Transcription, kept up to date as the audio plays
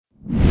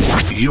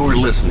You're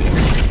listening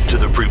to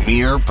the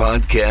Premier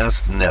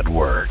Podcast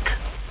Network.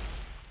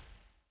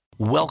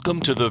 Welcome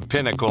to the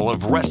pinnacle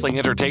of wrestling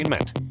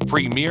entertainment,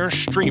 Premier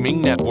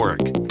Streaming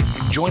Network.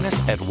 Join us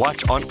at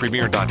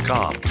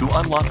watchonpremier.com to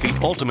unlock the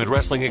ultimate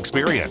wrestling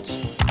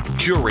experience.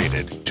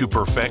 Curated to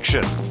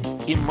perfection.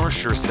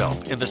 Immerse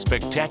yourself in the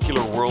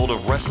spectacular world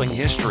of wrestling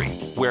history,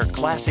 where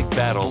classic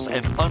battles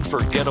and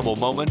unforgettable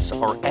moments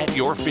are at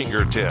your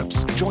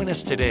fingertips. Join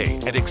us today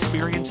and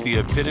experience the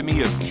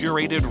epitome of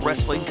curated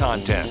wrestling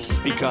content.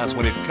 Because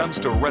when it comes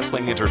to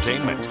wrestling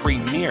entertainment,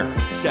 Premier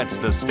sets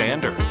the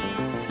standard.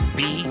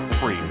 Be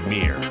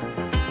Premier.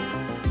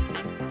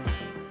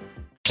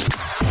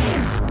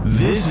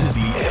 This is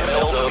the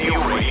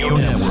MLW Radio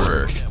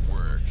Network.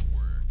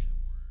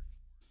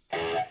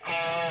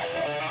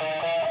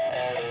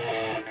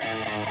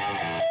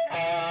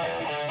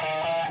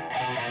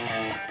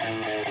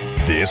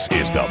 This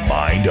is the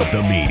Mind of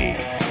the Meanie.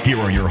 Here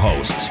are your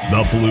hosts,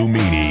 the Blue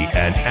Meanie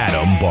and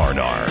Adam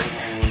Barnard.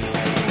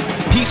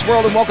 Peace,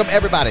 world, and welcome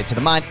everybody to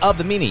the Mind of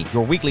the Meanie,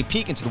 your weekly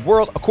peek into the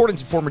world according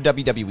to former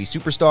WWE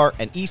superstar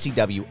and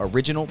ECW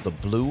original, the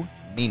Blue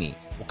Meanie.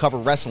 We'll cover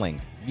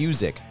wrestling,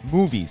 music,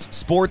 movies,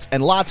 sports,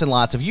 and lots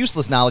of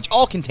useless knowledge,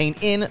 all contained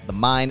in the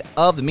Mind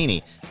of the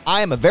Meanie.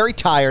 I am a very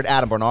tired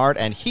Adam Barnard,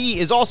 and he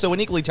is also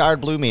an equally tired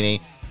Blue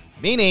Meanie.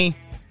 Meanie,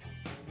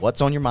 what's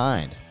on your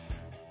mind?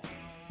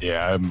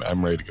 Yeah,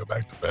 I'm ready to go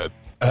back to bed.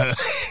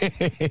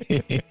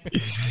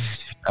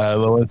 A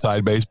little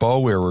inside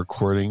baseball. We're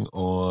recording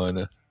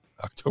on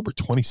October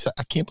 22nd.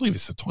 I can't believe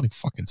it's the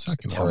 22nd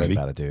already. Tell me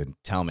about it, dude.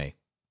 Tell me.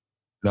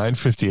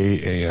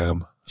 9:58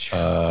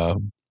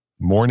 a.m.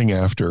 Morning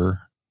after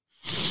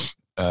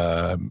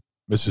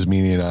Mrs.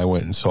 Meanie and I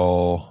went and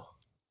saw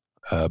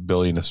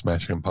Billy and the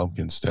Smashing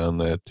Pumpkins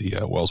down at the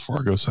Wells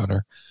Fargo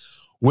Center,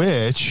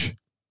 which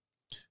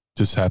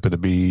just happened to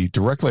be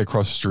directly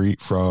across the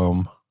street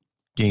from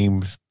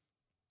Game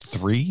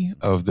 3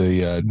 of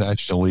the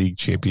National League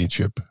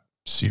Championship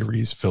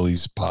Series,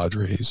 Phillies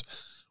Padres.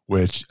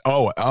 Which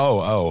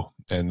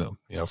and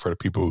for the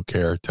people who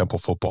care, Temple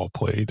football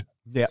played.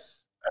 Yeah,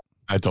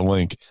 at the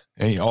link,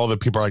 and all the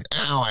people are like,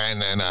 "Oh,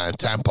 and then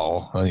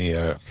Temple."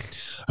 I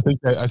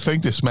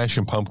think the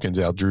Smashing Pumpkins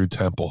outdrew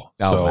Temple.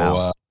 Oh, so,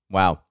 wow!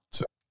 Wow.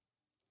 So,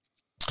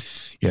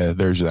 yeah,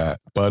 there's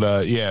that.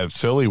 But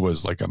Philly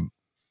was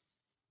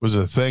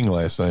a thing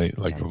last night,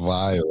 like a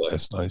vibe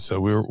last night. So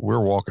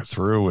we're walking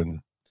through, and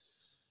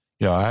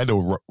I had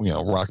to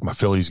rock my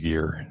Phillies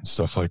gear and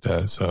stuff like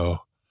that. So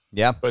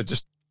yeah, but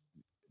just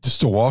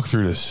to walk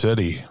through the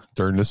city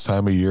during this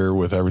time of year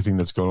with everything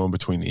that's going on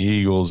between the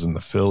Eagles and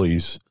the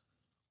Phillies,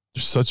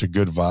 there's such a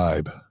good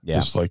vibe. Yeah.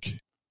 Just it's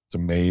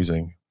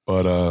amazing.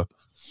 But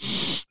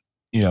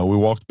we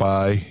walked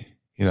by,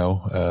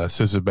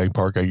 Citizens Bank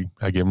Park. I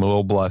gave him a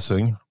little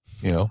blessing,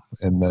 and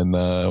then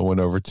went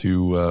over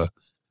to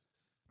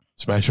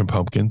Smashing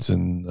Pumpkins,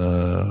 and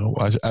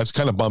I was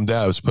kind of bummed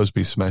out. It was supposed to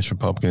be Smashing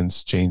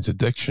Pumpkins, Jane's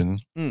Addiction,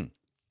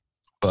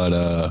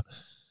 but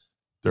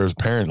there's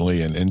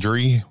apparently an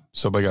injury.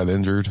 Somebody got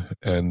injured,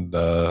 and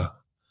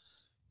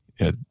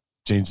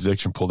Jane's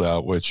Addiction pulled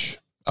out, which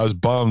I was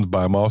bummed,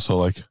 but I'm also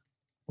like,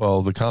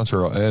 well, the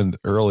concert will end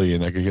early,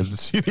 and I could get to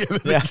see the end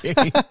of the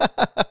game.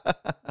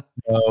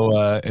 So,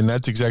 and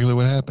that's exactly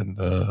what happened.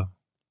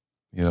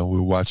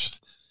 We watched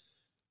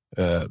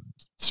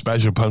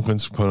Smashing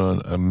Pumpkins put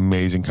on an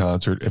amazing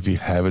concert. If you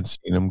haven't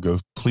seen them,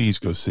 please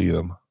go see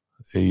them.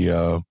 They,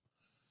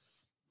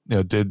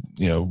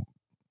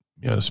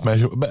 Smash.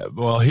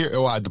 Well,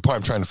 the point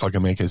I'm trying to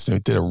fucking make is they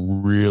did a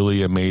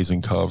really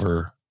amazing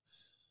cover,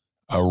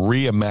 a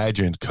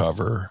reimagined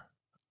cover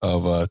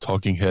of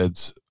Talking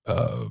Heads.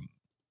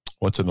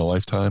 Once in a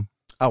Lifetime.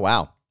 Oh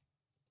wow!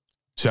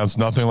 Sounds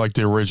nothing like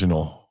the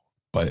original,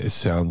 but it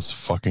sounds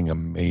fucking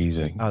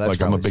amazing. Oh, that's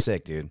probably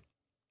sick, dude.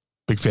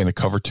 Big fan of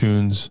cover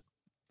tunes,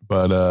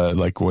 but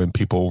when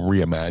people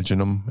reimagine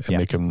them and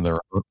make them their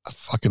own,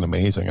 fucking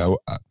amazing.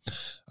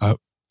 I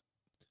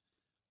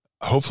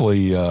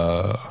hopefully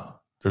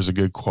there's a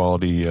good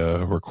quality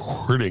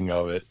recording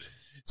of it,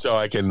 so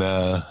I can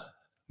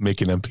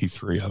make an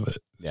MP3 of it.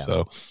 Yeah.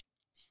 So,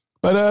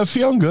 but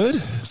feeling good,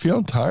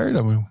 feeling tired.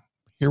 I mean,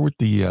 here with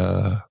the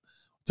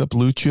what's up,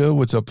 Lucha?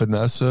 What's up,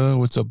 Vanessa?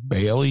 What's up,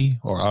 Bailey?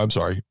 Or I'm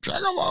sorry,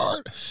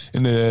 Dragonheart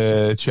in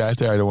the chat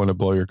there. I don't want to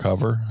blow your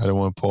cover. I don't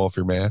want to pull off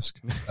your mask.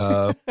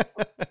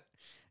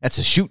 That's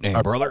a shoot name,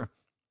 brother.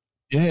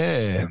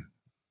 Yeah.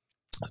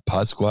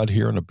 Pod Squad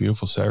here on a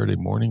beautiful Saturday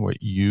morning with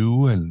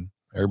you and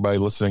everybody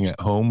listening at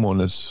home on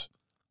this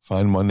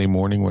fine Monday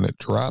morning when it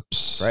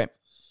drops. Right.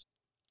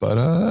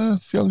 But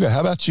feeling good.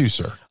 How about you,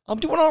 sir? I'm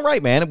doing all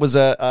right, man. It was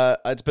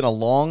it's been a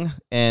long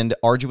and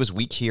arduous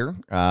week here,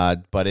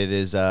 but it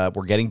is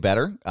we're getting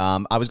better.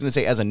 I was going to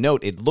say, as a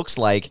note, it looks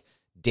like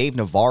Dave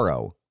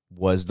Navarro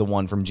was the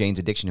one from Jane's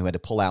Addiction who had to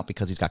pull out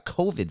because he's got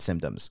COVID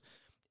symptoms,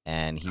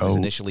 and he was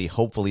initially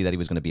hopefully that he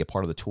was going to be a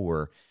part of the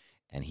tour,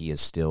 and he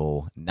is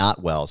still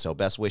not well. So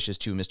best wishes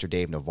to Mr.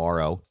 Dave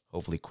Navarro.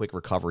 Hopefully quick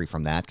recovery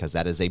from that, because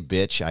that is a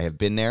bitch. I have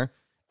been there,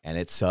 and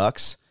it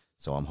sucks.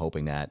 So I'm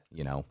hoping that,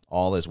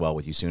 all is well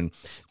with you soon.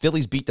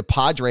 Phillies beat the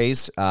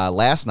Padres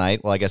last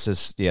night. Well, I guess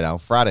it's,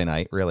 Friday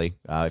night, really,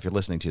 if you're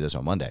listening to this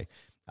on Monday.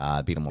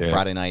 Beat them on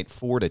Friday night,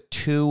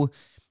 4-2.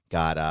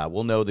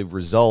 We'll know the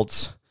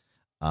results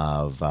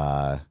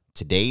of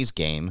today's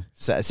game,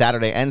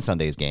 Saturday and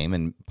Sunday's game,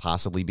 and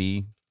possibly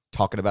be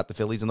talking about the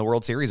Phillies in the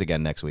World Series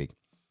again next week.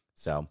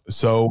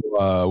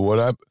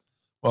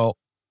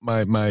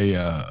 My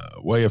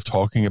way of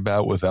talking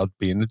about without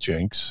being the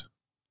jinx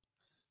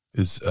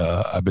is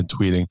I've been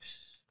tweeting,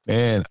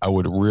 man, I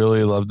would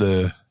really love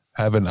to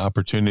have an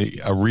opportunity,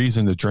 a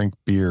reason to drink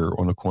beer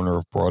on the corner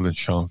of Broad and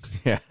Shunk.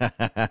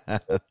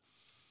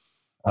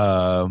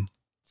 For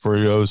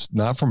those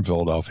not from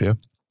Philadelphia,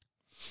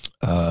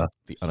 the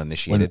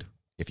uninitiated,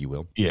 if you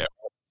will. Yeah.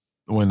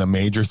 When a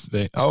major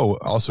thing. Oh,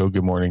 also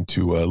good morning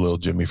to little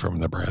Jimmy from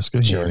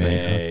Nebraska.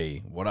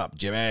 Jimmy, what up,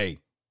 Jimmy?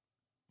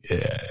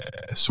 Yeah,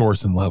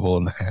 source and level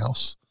in the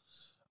house.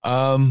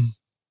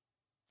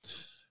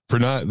 For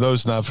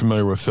those not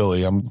familiar with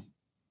Philly, I'm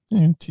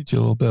going to teach you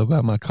a little bit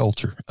about my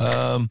culture.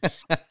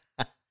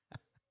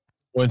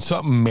 When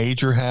something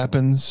major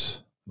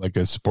happens, like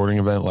a sporting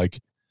event, like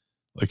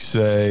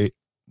say,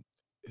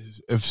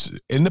 if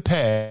in the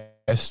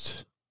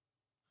past,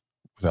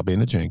 without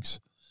being a jinx,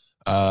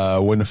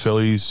 when the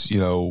Phillies,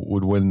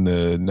 would win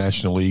the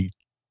National League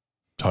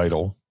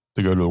title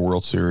to go to the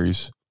World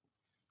Series,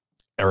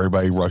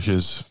 everybody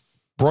rushes.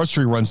 Broad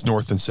Street runs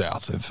north and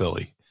south in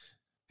Philly.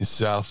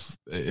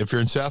 If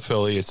you're in South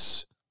Philly,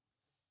 it's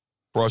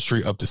Broad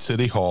Street up to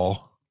City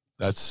Hall.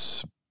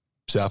 That's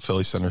South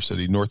Philly, Center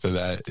City. North of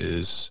that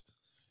is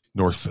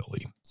North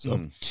Philly.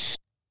 So,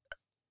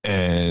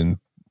 and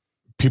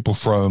people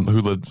who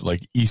live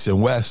like east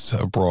and west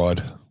of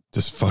Broad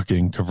just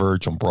fucking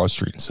converge on Broad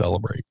Street and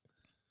celebrate.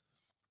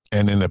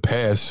 And in the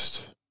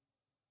past,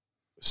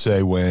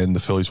 say when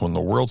the Phillies won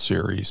the World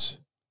Series,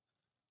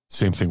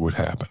 same thing would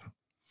happen.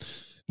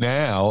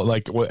 Now,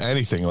 like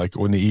anything, like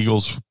when the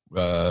Eagles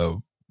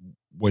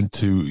went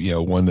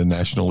to, won the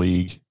National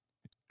League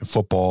in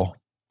football,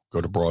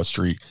 go to Broad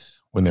Street.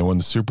 When they won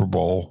the Super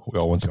Bowl, we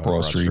all went to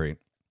Broad Street.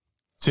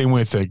 Same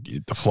with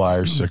the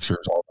Flyers,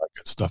 Sixers, all that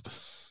good stuff.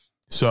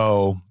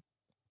 So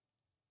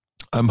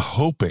I'm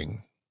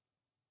hoping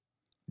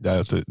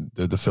that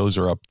the Phillies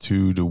are up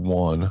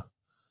 2-1,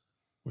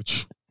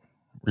 which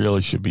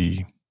really should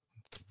be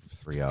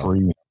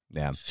 3-0.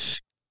 Yeah.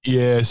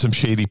 Yeah, some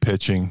shady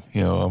pitching,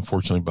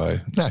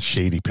 unfortunately not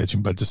shady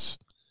pitching, but just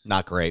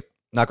not great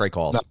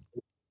calls.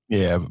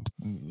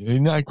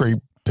 Not great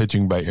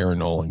pitching by Aaron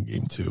Nolan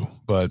game 2,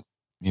 but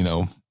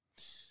you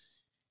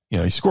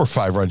score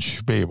 5 runs, you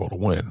should be able to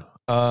win.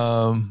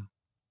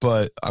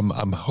 But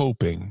I'm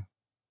hoping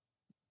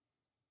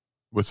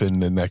within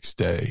the next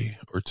day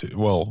or two.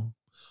 Well,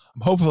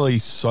 hopefully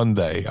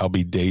Sunday I'll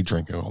be day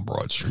drinking on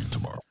Broad Street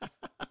tomorrow.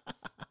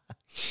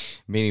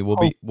 Meaning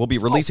we'll be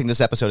releasing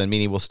this episode, and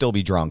Meaning will still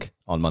be drunk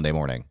on Monday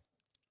morning.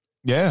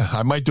 Yeah,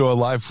 I might do a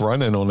live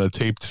run-in on a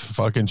taped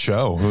fucking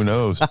show. Who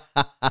knows?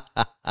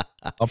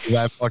 I'll be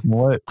that fucking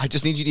lit. I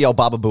just need you to yell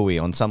Baba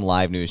Booey on some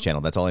live news channel.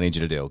 That's all I need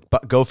you to do.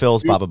 Go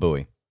Phil's Baba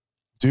Booey.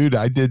 Dude,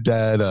 I did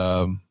that.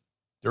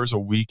 There was a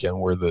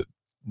weekend where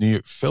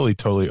Philly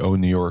totally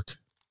owned New York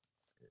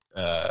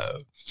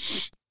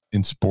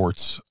in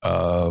sports.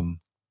 I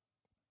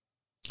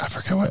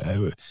forget what.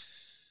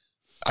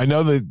 I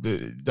know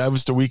that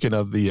was the weekend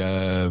of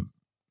the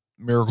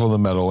Miracle in the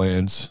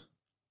Meadowlands.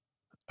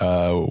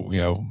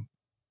 The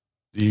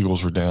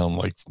Eagles were down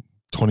like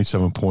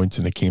 27 points,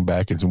 and they came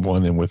back and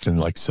won in within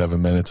like 7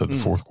 minutes of the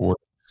fourth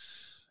quarter.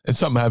 And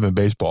something happened in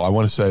baseball. I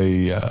want to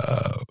say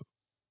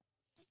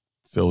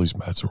Phillies,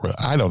 Mets, or what.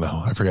 I don't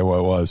know. I forget what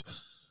it was.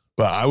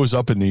 But I was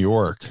up in New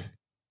York,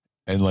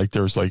 and like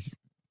there was like,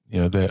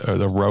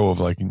 the row of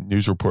like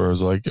news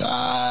reporters like,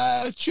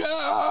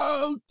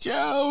 joke,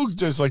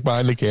 just like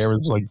behind the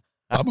cameras, like,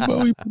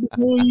 Baba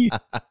Booey,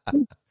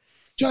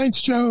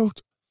 Giants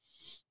choked.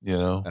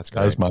 That's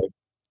great. That was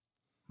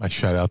my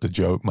shout out to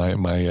Joe,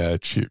 my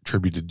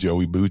tribute to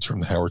Joey Boots from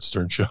the Howard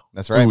Stern Show.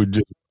 That's right. Who would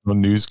do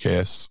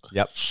newscasts.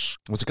 Yep.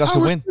 Was it Gust to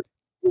Win?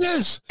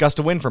 Yes. Gust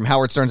to Win from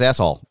Howard Stern's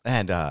asshole.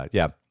 And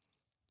yeah.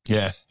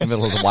 In the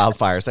middle of the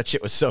wildfires. That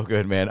shit was so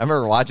good, man. I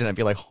remember watching it and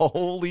be like,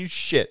 holy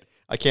shit.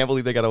 I can't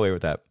believe they got away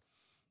with that.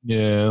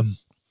 Yeah.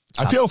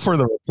 I feel for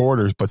the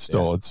reporters, but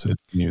still, it's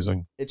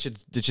amusing. It should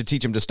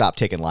teach them to stop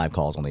taking live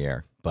calls on the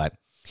air. But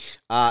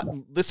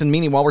listen,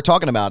 Meaning, while we're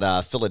talking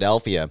about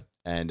Philadelphia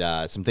and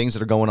some things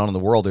that are going on in the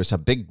world, there's a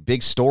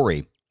big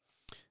story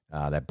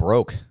that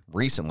broke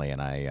recently, and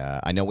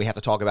I know we have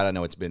to talk about it. I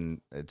know it's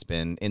been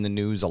in the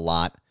news a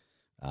lot.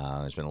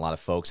 There's been a lot of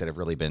folks that have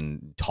really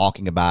been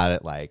talking about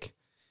it, like,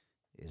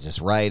 is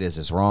this right? Is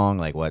this wrong?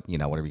 Like, what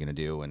are we going to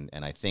do? And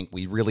I think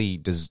we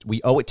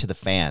owe it to the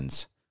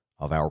fans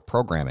of our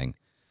programming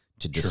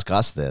to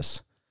discuss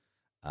this.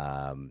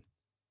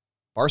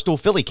 Barstool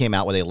Philly came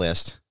out with a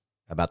list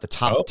about the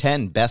top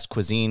 10 best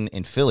cuisine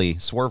in Philly.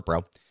 Swerve,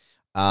 bro.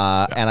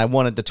 And I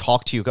wanted to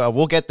talk to you.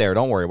 We'll get there.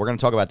 Don't worry. We're going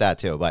to talk about that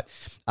too. But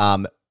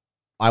I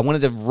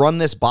wanted to run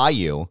this by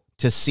you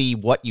to see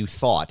what you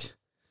thought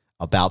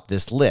about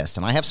this list,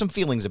 and I have some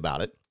feelings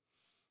about it.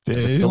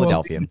 As a Well,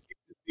 Philadelphian.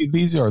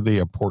 these are the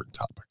important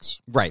topics.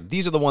 Right.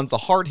 These are the ones, the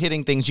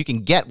hard-hitting things you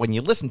can get when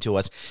you listen to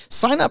us.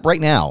 Sign up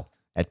right now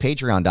at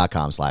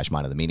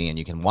patreon.com/Mind of the Meeting, and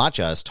you can watch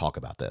us talk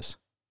about this.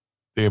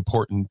 The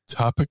important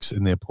topics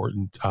and the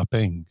important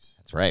toppings.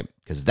 That's right,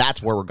 because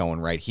that's where we're going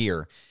right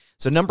here.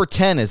 So number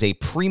 10 is a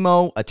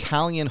Primo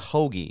Italian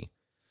hoagie.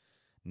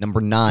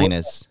 Number 9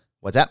 is,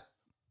 what's that?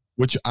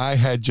 Which I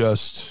had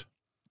just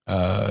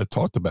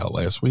talked about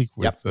last week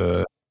with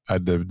I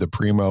had the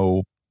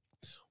Primo,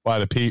 well, I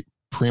had a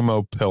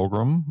Primo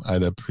Pilgrim, I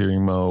had a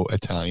Primo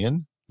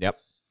Italian. Yep.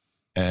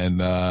 And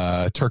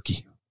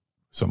turkey.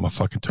 So I'm a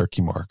fucking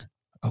turkey mark.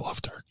 I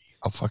love turkey.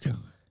 I'll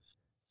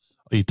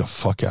eat the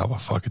fuck out of a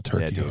fucking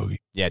turkey hoagie.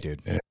 Yeah,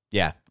 dude.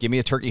 Yeah. Give me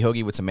a turkey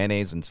hoagie with some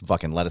mayonnaise and some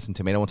fucking lettuce and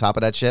tomato on top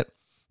of that shit.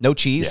 No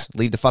cheese. Yeah.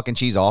 Leave the fucking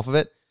cheese off of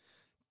it.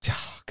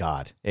 Oh,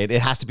 God. It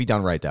has to be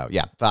done right, though.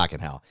 Yeah, fucking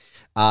hell.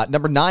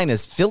 Number 9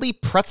 is Philly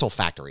Pretzel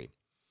Factory.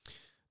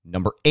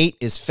 Number 8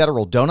 is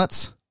Federal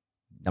Donuts.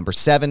 Number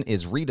 7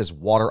 is Rita's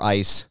Water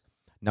Ice.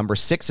 Number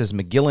 6 is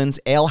McGillen's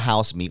Ale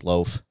House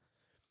Meatloaf.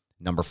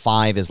 Number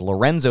 5 is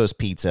Lorenzo's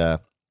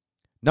Pizza.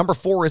 Number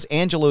 4 is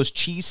Angelo's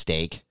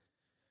Cheesesteak.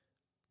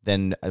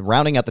 Then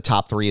rounding out the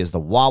top 3 is the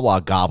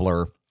Wawa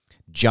Gobbler,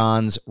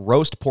 John's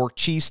Roast Pork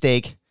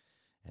Cheesesteak,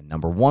 and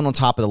number 1 on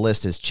top of the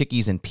list is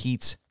Chickies and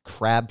Pete's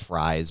Crab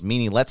Fries.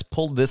 Meaning, let's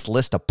pull this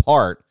list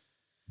apart.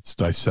 Let's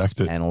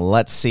dissect it. And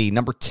let's see.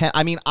 Number 10,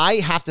 I mean, I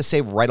have to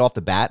say right off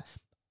the bat,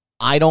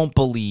 I don't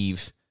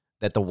believe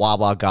that the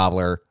Wawa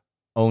Gobbler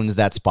owns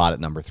that spot at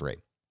number 3.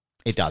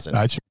 It doesn't.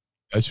 That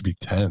should be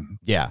 10.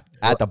 Yeah,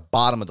 at the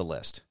bottom of the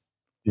list.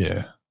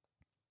 Yeah.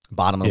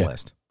 Bottom of the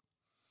list.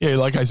 Yeah,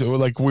 like I said,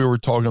 like we were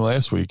talking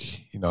last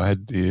week, I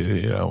had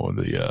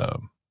the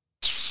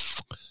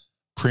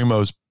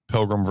Primo's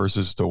Pilgrim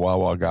versus the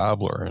Wawa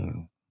Gobbler,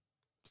 and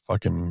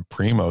fucking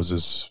Primo's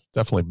is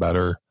definitely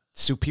better.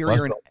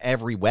 Superior in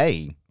every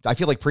way. I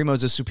feel like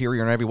Primo's is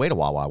superior in every way to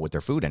Wawa with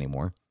their food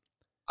anymore.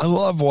 I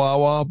love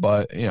Wawa,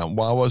 but,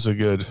 Wawa's a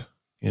good,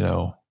 shit,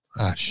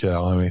 I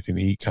don't have anything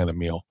to eat kind of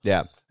meal.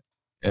 Yeah.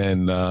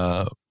 And,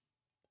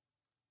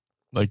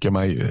 they're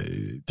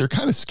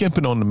kind of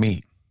skimping on the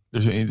meat.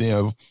 There's,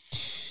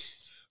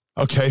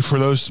 okay, for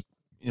those,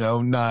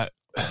 not,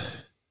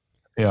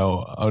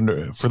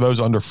 for those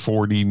under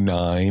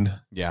 49,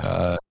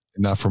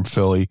 not from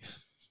Philly,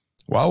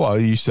 Wawa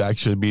used to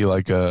actually be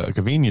like a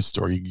convenience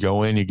store. You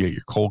go in, you get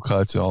your cold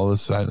cuts and all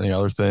this, that, and the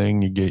other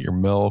thing. You get your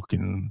milk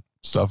and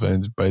stuff,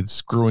 but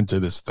it's grew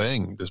into this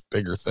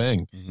bigger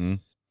thing. Mm-hmm.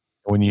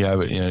 When you have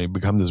it, you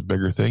become this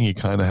bigger thing, you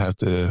kind of have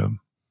to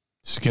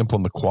skimp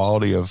on the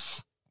quality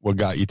of what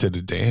got you to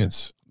the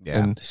dance.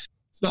 Yeah. And it's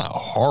not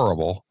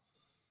horrible,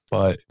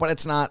 but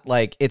it's not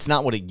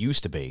what it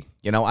used to be,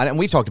 and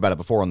we've talked about it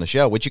before on the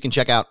show, which you can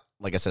check out,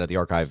 like I said, at the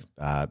archive,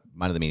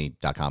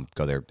 mindofthemeeting.com.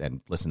 Go there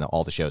and listen to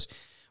all the shows.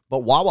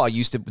 But Wawa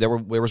used to, there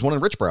was one in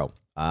Richboro,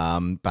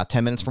 about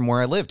 10 minutes from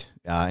where I lived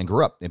and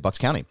grew up in Bucks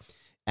County.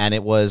 And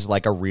it was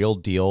like a real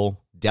deal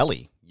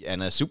deli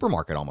and a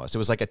supermarket almost. It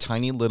was like a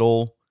tiny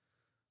little,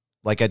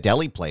 like a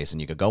deli place. And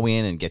you could go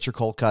in and get your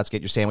cold cuts,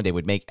 get your sandwich. They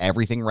would make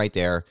everything right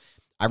there.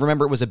 I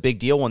remember it was a big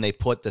deal when they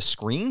put the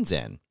screens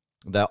in,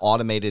 the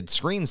automated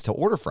screens to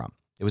order from.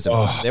 It was,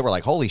 they were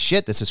like, holy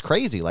shit, this is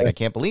crazy. Like, I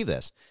can't believe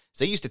this.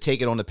 So they used to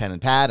take it on the pen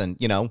and pad and,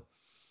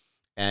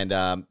 and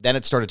then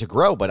it started to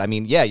grow. But I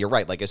mean, yeah, you're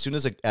right. Like as soon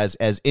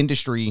as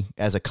industry,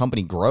 as a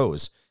company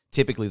grows,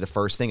 typically the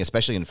first thing,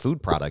 especially in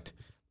food product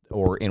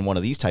or in one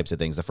of these types of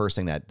things, the first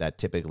thing that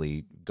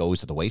typically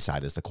goes to the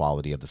wayside is the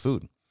quality of the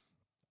food.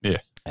 Yeah.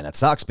 And it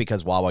sucks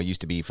because Wawa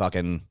used to be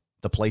fucking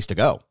the place to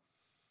go.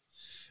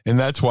 And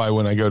that's why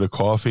when I go to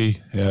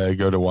coffee, I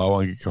go to Wawa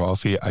and get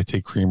coffee, I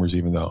take creamers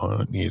even though I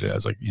don't need it. I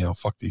was like,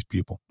 fuck these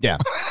people. Yeah.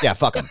 Yeah,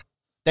 fuck them.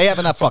 They have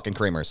enough fucking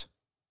creamers.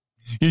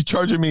 You're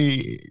charging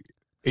me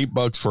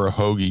 $8 for a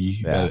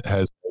hoagie that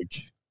has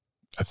like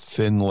a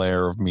thin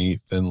layer of meat,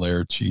 thin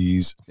layer of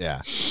cheese.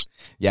 Yeah.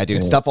 Yeah,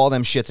 dude, stuff all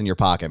them shits in your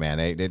pocket, man.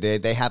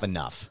 They have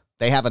enough.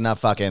 They have enough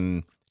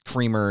fucking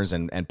creamers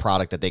and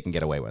product that they can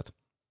get away with.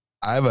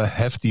 I have a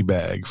hefty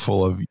bag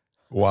full of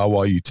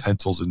Wawa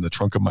utensils in the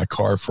trunk of my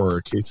car for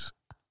a case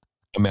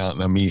I'm out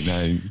and I'm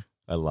eating.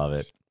 I love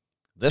it.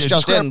 This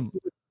just in.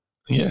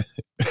 Yeah.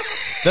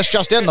 This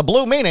just in, the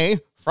Blue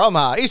Meanie from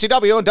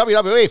ECW and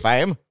WWE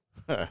fame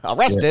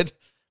arrested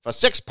for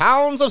 6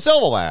 pounds of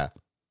silverware.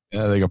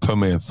 Yeah, they gonna put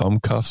me in thumb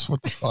cuffs.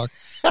 What the fuck?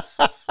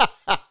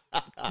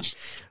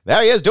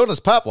 There he is doing his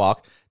pep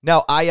walk.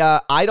 No,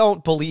 I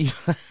don't believe.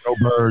 No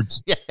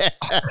birds. Yeah.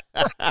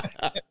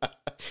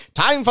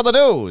 Time for the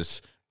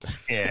news.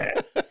 Yeah.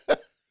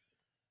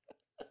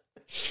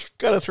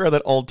 Gotta throw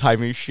that old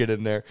timey shit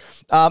in there.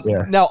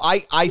 No,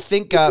 I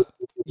think.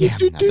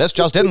 This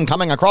just in,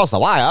 coming across the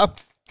wire.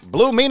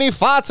 Blue Meanie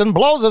farts and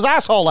blows his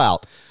asshole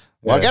out.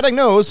 We're getting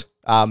news.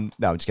 No, I'm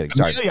just kidding.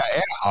 Sorry. Yeah,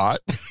 hot.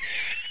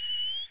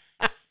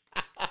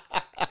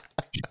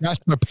 Got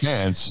my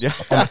pants.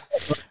 Yeah.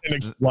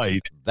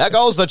 Light. There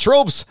goes the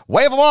troops.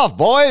 Wave them off,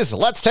 boys.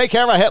 Let's take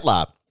care of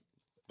Hitler.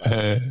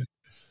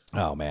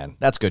 Oh, man.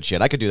 That's good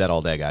shit. I could do that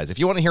all day, guys. If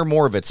you want to hear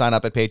more of it, sign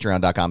up at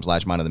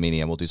patreon.com/mindofthemedia,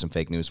 and we'll do some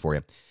fake news for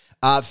you.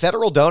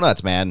 Federal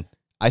Donuts, man.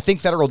 I think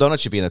Federal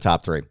Donuts should be in the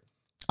top 3.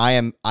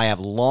 I have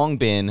long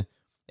been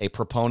a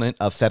proponent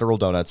of Federal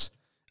Donuts.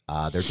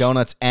 Their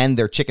donuts and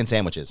their chicken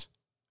sandwiches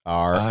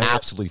are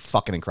absolutely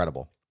fucking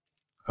incredible.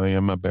 I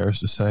am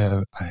embarrassed to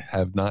say I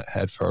have not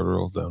had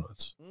Federal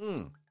Donuts.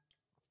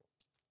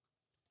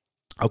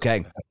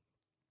 Okay.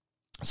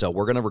 So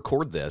we're going to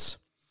record this.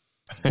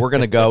 We're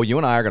going to go. You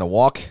and I are going to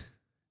walk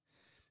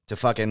to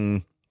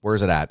fucking,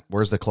 where's it at?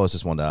 Where's the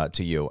closest one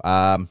to you?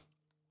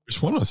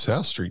 There's one on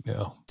South Street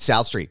now.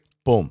 South Street.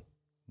 Boom.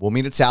 We'll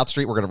meet at South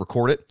Street. We're going to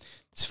record it.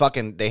 It's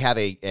fucking, they have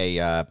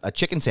a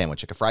chicken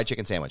sandwich, like a fried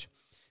chicken sandwich.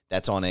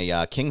 That's on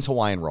a King's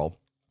Hawaiian roll.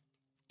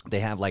 They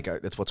have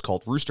it's what's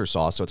called rooster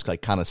sauce, so it's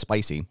like kind of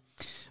spicy.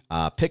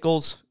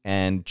 Pickles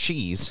and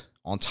cheese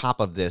on top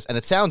of this. And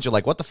you're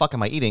like, what the fuck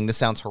am I eating? This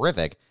sounds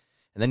horrific.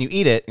 And then you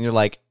eat it, and you're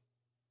like,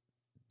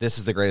 this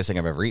is the greatest thing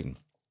I've ever eaten.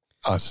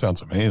 Oh, it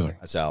sounds amazing.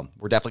 So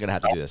we're definitely going to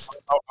have to do this.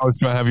 I was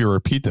going to have you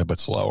repeat that, but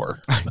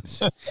slower.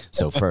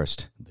 So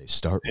first, they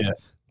start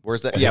with.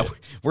 Where's that? Yeah,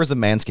 where's the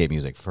Manscaped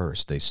music?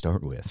 First, they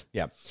start with.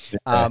 Yeah.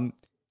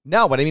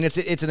 No, but I mean,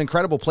 it's an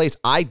incredible place.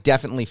 I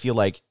definitely feel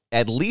like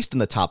at least in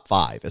the top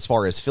 5 as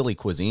far as Philly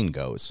cuisine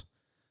goes.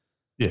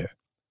 Yeah.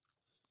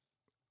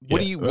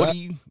 What do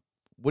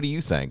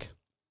you think?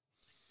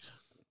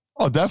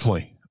 Oh,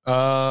 definitely.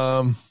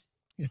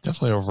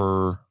 Definitely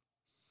over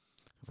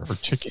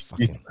chicken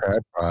fucking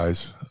crab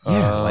fries.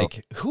 Yeah,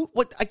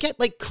 I get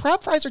like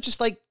crab fries are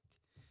just like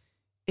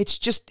it's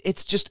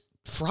just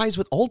fries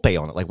with Old Bay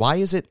on it. Like, why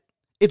is it?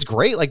 It's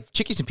great. Like,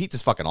 Chickies and Pete's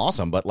is fucking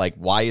awesome, but like,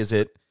 why is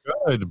it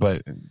good?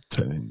 But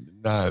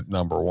not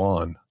number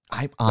 1.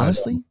 I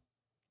honestly,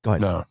 go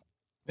ahead. No.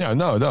 Yeah,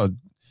 no.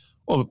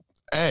 Well,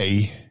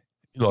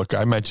 look,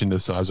 I mentioned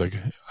this, and I was like,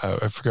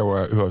 I forget who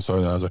I was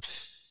talking to.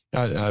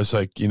 I was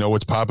like, you know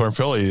what's popular in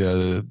Philly?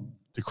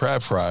 The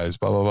crab fries,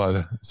 blah, blah,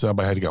 blah.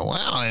 Somebody had to go,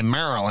 well, in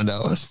Maryland,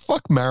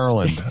 fuck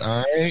Maryland,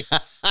 all right?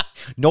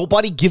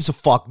 Nobody gives a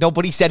fuck.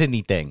 Nobody said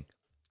anything.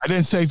 I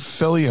didn't say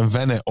Philly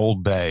invented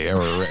Old Bay.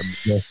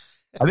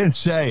 I didn't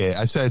say it.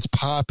 I said it's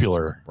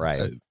popular.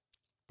 Right.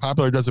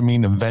 Popular doesn't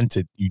mean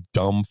invented, you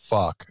dumb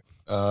fuck.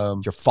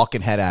 Get your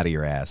fucking head out of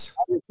your ass.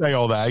 I didn't say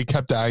all that. I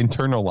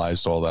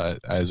internalized all that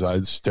as I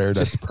stared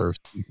at the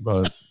person.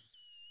 But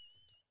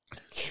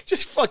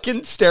just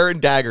fucking staring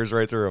daggers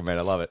right through him, man.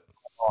 I love it.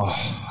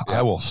 Oh, yeah.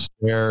 I will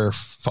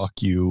fuck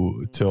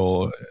you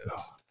till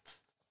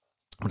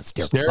I'm gonna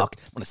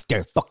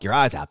stare fuck your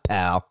eyes out,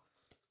 pal.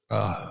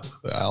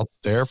 I'll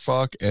stare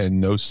fuck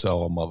and no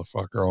sell a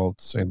motherfucker all at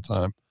the same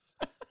time.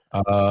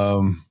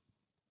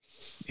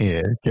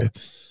 Yeah. Okay.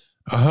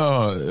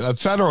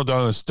 Federal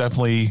Donuts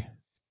definitely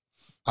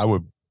I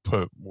would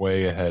put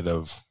way ahead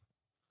of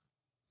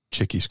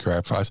Chicky's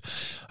crab fries.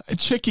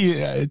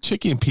 Chicky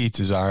and Pete's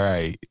is all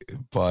right,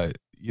 but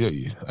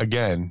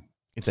again,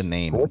 it's a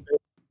name.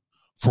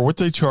 For what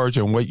they charge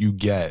and what you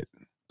get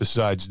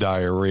besides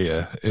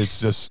diarrhea, it's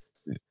just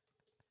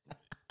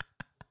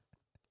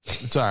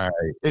it's all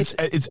right.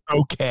 It's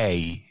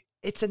okay.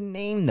 It's a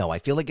name though. I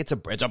feel like it's a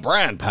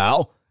brand,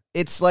 pal.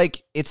 It's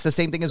like it's the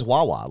same thing as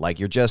Wawa. Like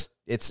you're just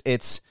it's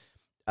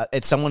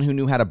someone who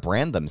knew how to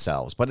brand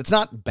themselves, but it's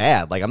not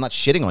bad. Like I'm not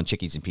shitting on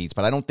Chickies and Pete's,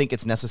 but I don't think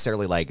it's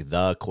necessarily like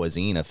the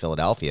cuisine of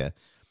Philadelphia.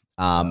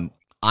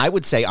 I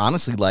would say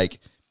honestly, like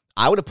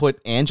I would have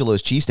put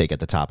Angelo's cheesesteak at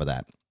the top of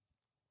that.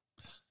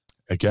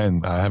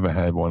 Again, I haven't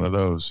had one of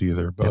those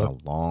either, but in a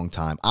long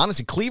time.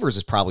 Honestly,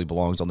 Cleaver's probably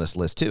belongs on this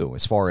list too,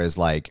 as far as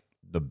like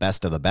the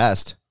best of the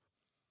best.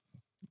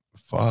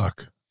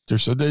 Fuck,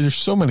 there's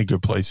so many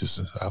good places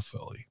in South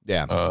Philly.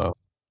 Yeah,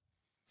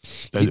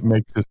 that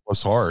makes this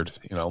list hard.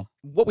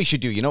 What we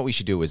should do. You know what we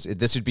should do is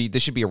this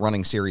should be a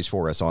running series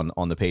for us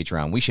on the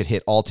Patreon. We should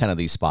hit all 10 of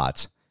these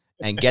spots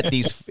and get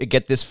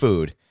this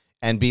food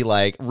and be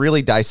like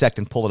really dissect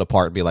and pull it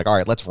apart and be like, all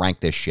right, let's rank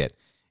this shit.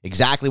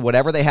 Exactly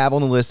whatever they have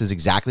on the list is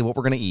exactly what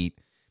we're going to eat,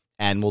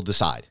 and we'll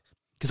decide.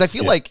 Because I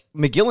feel like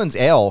McGillen's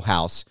Ale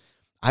House,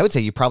 I would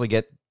say you probably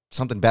get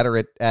something better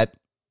at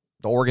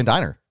the Oregon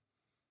Diner.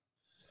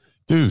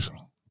 Dude,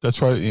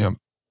 that's why, I'm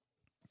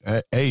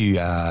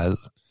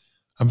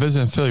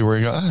visiting Philly where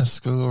you go, let's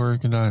go to the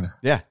Oregon Diner.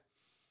 Yeah.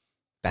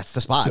 That's the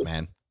spot,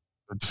 man.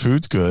 The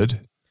food's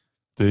good.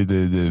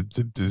 The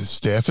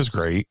staff is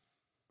great.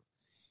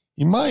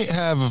 You might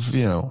have,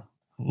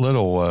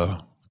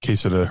 little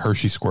case of the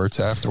Hershey squirts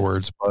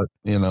afterwards, but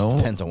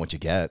depends on what you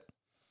get.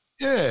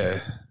 Yeah.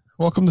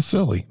 Welcome to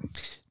Philly.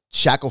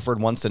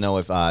 Shackelford wants to know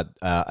if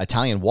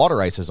Italian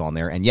water ice is on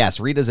there. And yes,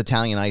 Rita's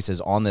Italian ice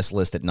is on this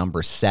list at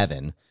number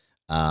 7.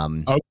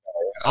 Okay.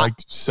 Like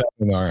 7,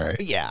 all right.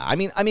 Yeah. I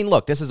mean,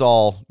 look, this is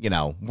all,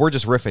 we're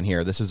just riffing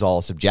here. This is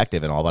all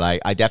subjective and all, but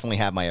I definitely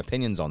have my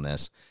opinions on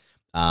this.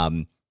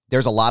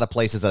 There's a lot of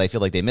places that I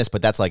feel like they miss,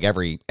 but that's like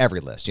every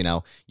list,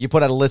 You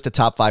put out a list of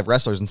top 5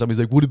 wrestlers and somebody's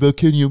like, what about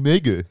Kenny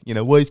Omega?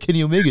 Why is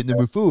Kenny Omega at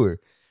number 4?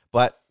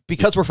 But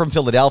because we're from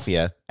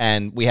Philadelphia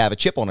and we have a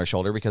chip on our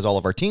shoulder because all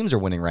of our teams are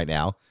winning right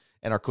now,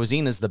 and our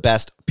cuisine is the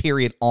best,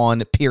 period,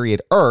 on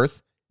period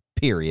earth,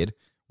 period,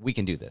 we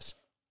can do this.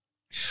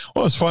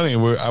 Well, it's funny.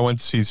 I went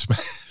to see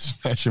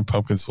Smashing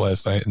Pumpkins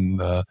last night,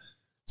 and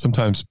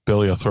sometimes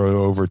Billy will throw it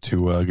over to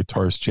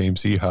guitarist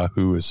James Iha,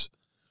 who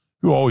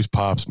always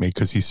pops me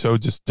because he's so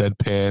just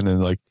deadpan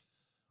and like,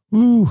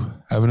 woo,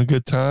 having a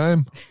good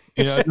time.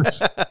 Yeah,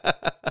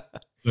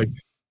 like,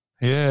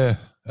 yeah,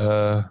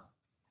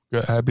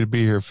 happy to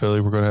be here,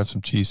 Philly. We're gonna have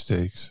some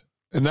cheesesteaks,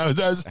 and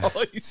that's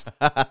always.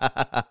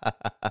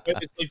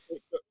 It's like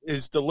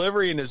his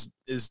delivery and his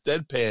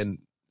deadpan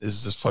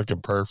is just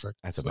fucking perfect.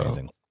 That's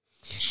amazing.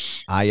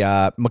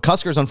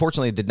 McCuskers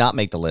unfortunately did not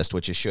make the list,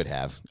 which it should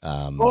have.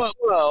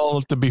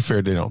 Well, to be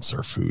fair, they don't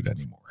serve food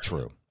anymore.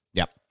 True.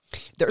 Yep.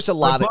 There's a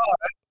lot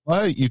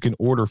but you can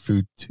order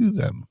food to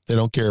them. They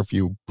don't care if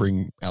you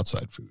bring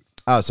outside food.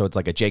 Oh, so it's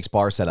like a Jake's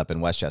Bar set up in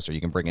Westchester. You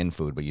can bring in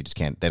food, but you just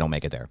can't. They don't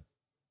make it there.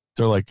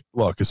 They're like,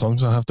 look, as long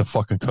as I don't have to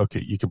fucking cook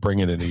it, you can bring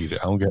it and eat it.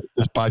 I don't get it.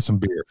 Just buy some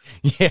beer.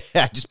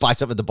 Yeah, just buy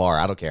something at the bar.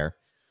 I don't care.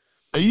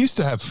 I used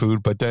to have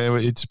food, but then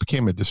it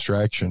became a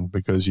distraction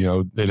because,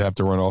 they'd have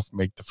to run off and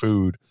make the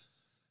food,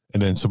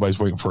 and then somebody's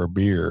waiting for a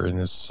beer, and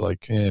it's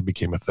like, it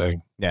became a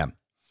thing. Yeah.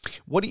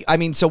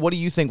 So what do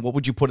you think? What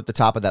would you put at the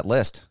top of that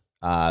list?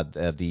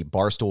 The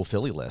Barstool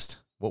Philly list.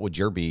 What would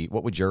your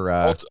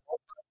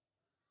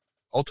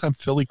all-time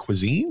Philly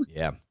cuisine?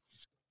 Yeah.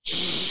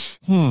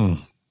 I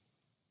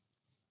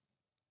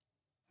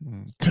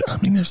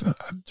mean, there's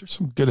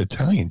some good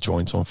Italian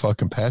joints on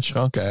fucking Patch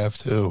Unk Ave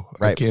too.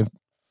 Right.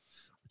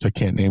 I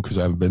can't name because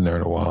I haven't been there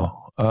in a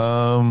while.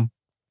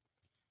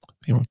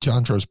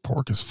 John Joe's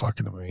pork is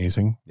fucking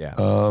amazing.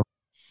 Yeah.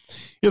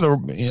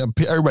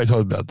 Everybody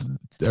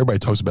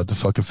talks about the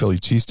fucking Philly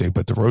cheesesteak,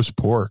 but the roast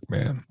pork,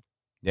 man.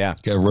 Yeah.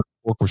 Got roast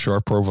pork with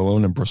sharp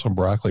provolone and some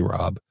broccoli,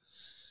 Rob.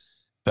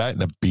 That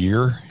and a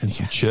beer and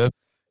some chips.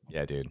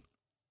 Yeah, dude.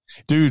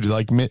 Dude,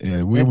 like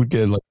we would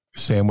get like a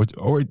sandwich.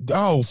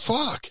 Oh,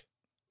 fuck.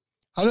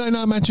 How did I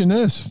not mention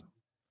this?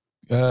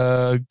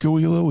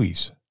 Gooey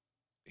Louie's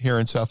here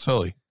in South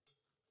Philly.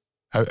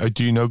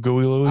 Do you know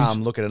Gooey Louie's?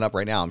 I'm looking it up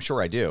right now. I'm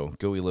sure I do.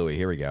 Gooey Louie.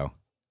 Here we go.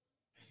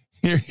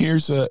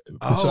 Here's a.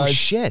 Oh,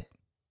 shit.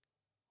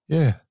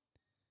 Yeah.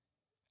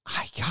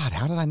 God,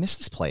 how did I miss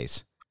this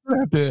place?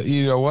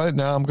 You know what?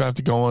 Now I'm going to have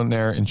to go on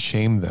there and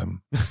shame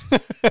them.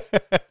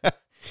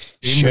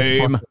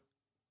 Shame.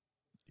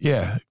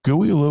 Yeah.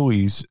 Gooey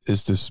Louie's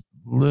is this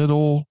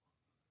little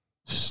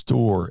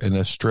store in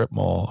a strip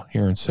mall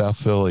here in South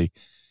Philly,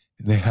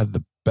 and they had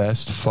the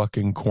best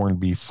fucking corned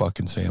beef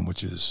fucking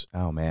sandwiches.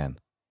 Oh, man.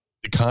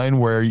 The kind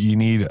where you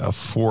need a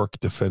fork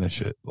to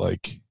finish it.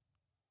 Like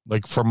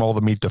from all the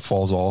meat that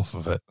falls off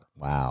of it.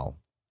 Wow.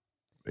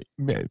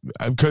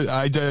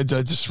 I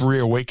just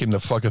reawakened the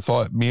fucking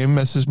thought. Me and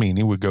Mrs.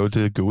 Meany would go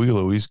to Gooey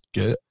Louie's,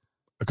 get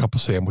a couple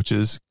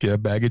sandwiches, get a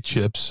bag of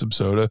chips, some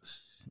soda.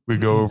 We'd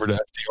go over to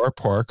FDR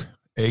Park,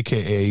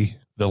 a.k.a.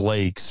 the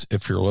Lakes,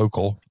 if you're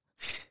local.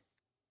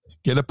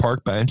 Get a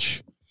park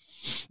bench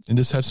and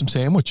just have some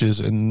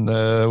sandwiches and,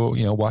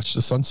 watch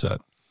the sunset,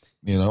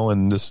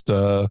 and just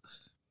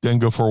then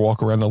go for a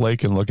walk around the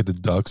lake and look at the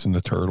ducks and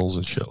the turtles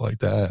and shit like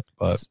that.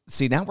 But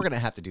see, now we're going to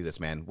have to do this,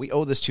 man. We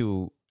owe this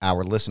to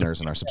our listeners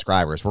and our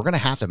subscribers. We're going to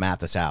have to map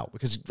this out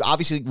because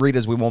obviously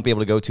Rita's we won't be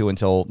able to go to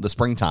until the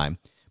springtime,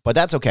 but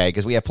that's okay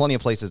because we have plenty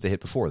of places to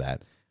hit before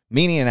that.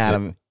 Meanie and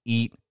Adam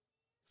eat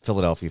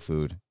Philadelphia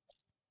food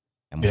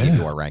and we'll give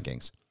you our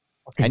rankings.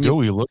 And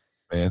Gooey Louie,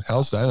 man,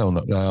 how's that on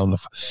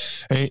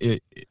the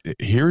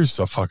here's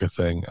the fucking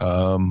thing.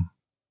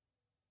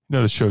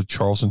 The show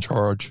Charles in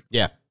Charge?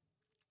 Yeah.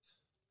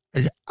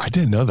 I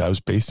didn't know that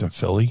was based in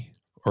Philly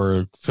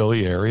or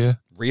Philly area.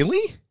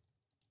 Really?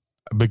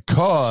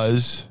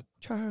 Because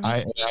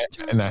I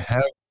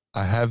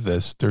have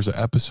this. There's an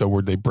episode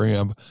where they bring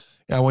up.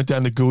 I went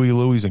down to Gooey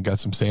Louie's and got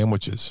some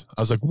sandwiches.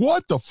 I was like,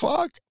 "What the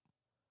fuck?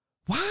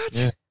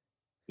 What?"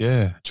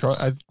 Yeah.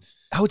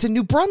 It's in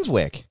New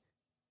Brunswick.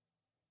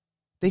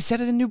 They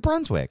said it in New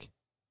Brunswick.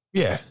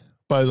 Yeah,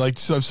 but like,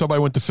 so somebody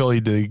went to Philly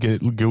to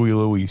get Gooey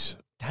Louie's,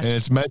 and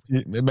it's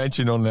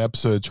mentioned on the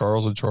episode of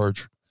Charles in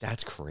Charge.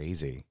 That's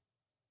crazy.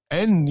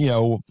 And,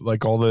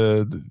 like all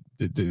the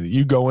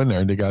you go in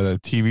there and they got a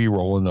TV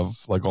rolling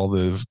of like all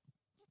the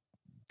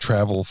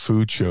travel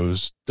food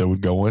shows that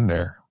would go in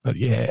there. But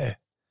yeah,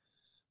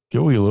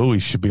 Gooey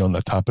Louie should be on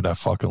the top of that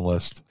fucking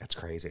list. That's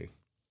crazy.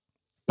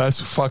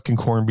 Best fucking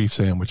corned beef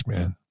sandwich,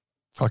 man.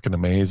 Fucking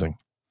amazing.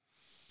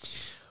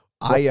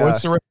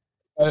 What's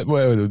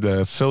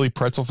the Philly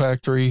Pretzel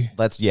Factory?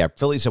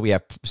 Philly. So we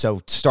have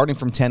starting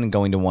from 10 and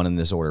going to 1 in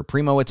this order.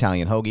 Primo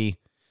Italian Hoagie.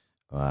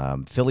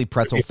 Philly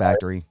Pretzel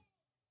Factory.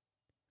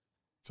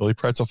 Philly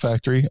Pretzel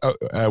Factory. Oh,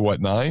 at what,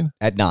 9?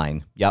 At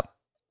 9. Yep.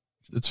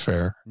 It's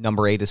fair.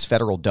 Number 8 is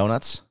Federal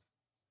Donuts.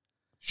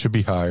 Should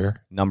be higher.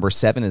 Number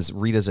 7 is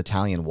Rita's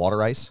Italian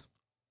Water Ice.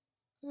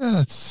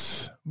 Yeah,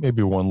 it's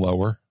maybe one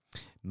lower.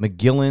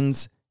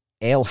 McGillen's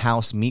Ale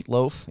House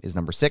Meatloaf is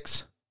number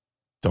 6.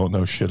 Don't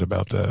know shit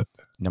about that.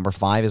 Number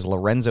 5 is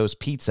Lorenzo's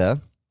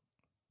Pizza.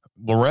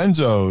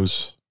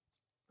 Lorenzo's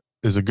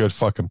is a good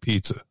fucking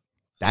pizza.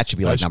 That should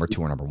be like number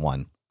 2 or number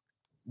 1.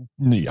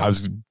 I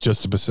was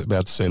just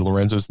about to say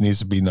Lorenzo's needs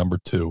to be number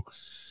 2.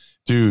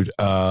 Dude,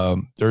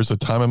 there's a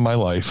time in my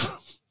life,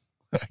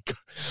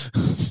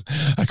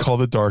 I call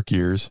the dark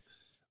years,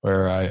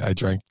 where I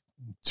drank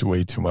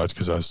way too much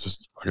because I was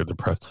just fucking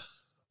depressed.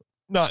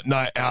 Not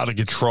out of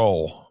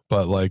control,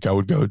 but like I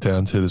would go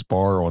down to this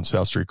bar on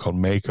South Street called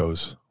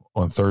Mako's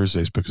on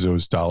Thursdays because it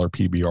was $1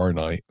 PBR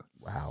night.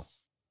 Wow.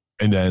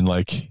 And then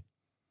like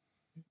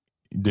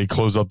they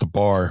close up the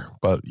bar,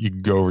 but you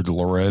can go over to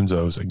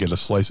Lorenzo's and get a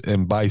slice.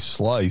 And by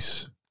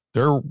slice,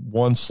 their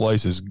one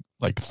slice is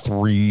like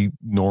 3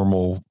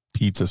 normal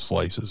pizza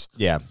slices.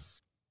 Yeah.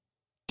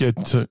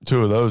 Get 2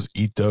 of those,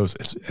 eat those.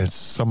 It's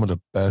some of the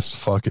best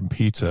fucking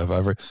pizza I've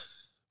ever.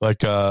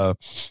 Like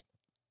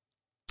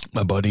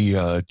my buddy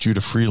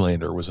Judah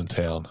Freelander was in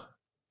town.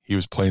 He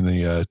was playing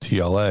the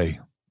TLA,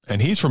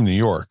 and he's from New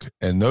York,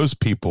 and those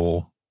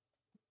people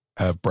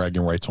have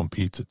bragging rights on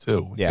pizza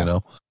too. Yeah. You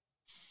know,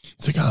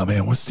 it's like, oh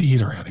man, what's to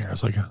eat around here? I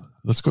was like,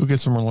 let's go get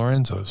some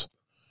Lorenzo's.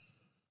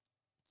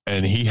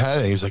 And he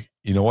was like,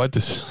 you know what?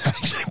 This is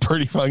actually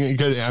pretty fucking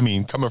good. I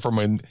mean, coming from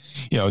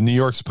New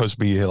York's supposed to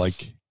be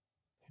like,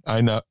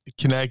 I know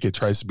Connecticut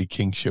tries to be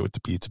king shit with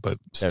the pizza, but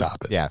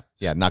stop it. Yeah.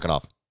 Yeah. Knock it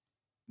off.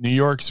 New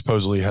York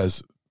supposedly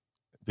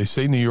they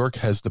say New York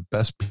has the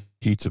best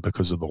pizza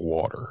because of the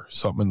water.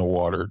 Something in the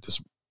water,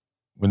 just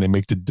when they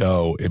make the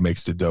dough, it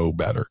makes the dough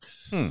better.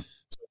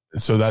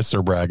 So that's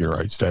their bragging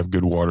rights, to have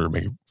good water to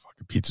make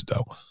fucking pizza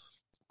dough.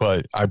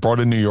 But I brought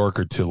a New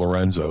Yorker to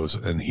Lorenzo's,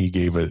 and he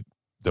gave it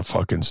the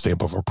fucking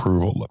stamp of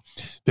approval.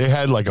 They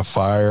had like a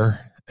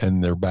fire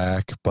in their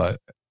back, but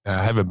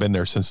I haven't been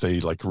there since they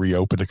like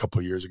reopened a couple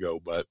of years ago,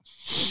 but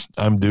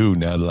I'm due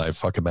now that I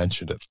fucking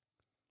mentioned it.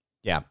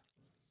 Yeah.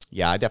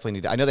 Yeah, I definitely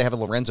need to. I know they have a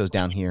Lorenzo's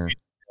down here.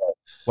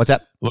 What's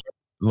that?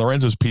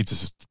 Lorenzo's Pizza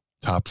is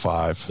top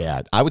 5.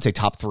 Yeah, I would say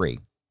top 3.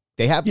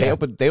 They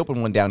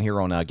opened one down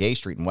here on Gay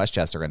Street in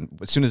Westchester, and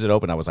as soon as it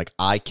opened, I was like,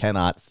 I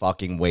cannot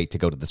fucking wait to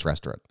go to this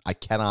restaurant. I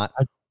cannot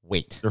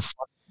wait. Their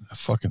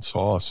fucking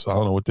sauce. I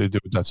don't know what they do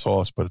with that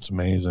sauce, but it's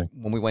amazing.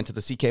 When we went to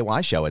the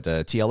CKY show at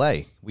the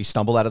TLA, we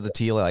stumbled out of the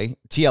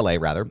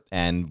TLA rather,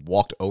 and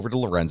walked over to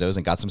Lorenzo's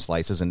and got some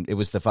slices, and it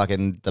was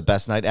the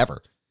best night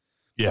ever.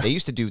 Yeah. You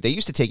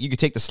could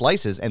take the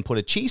slices and put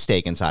a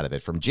cheesesteak inside of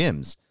it from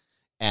Jim's,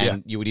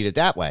 and you would eat it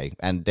that way.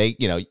 And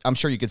I'm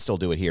sure you could still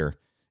do it here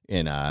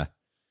in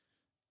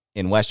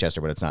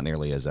Westchester, but it's not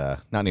nearly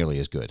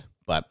as good.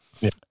 But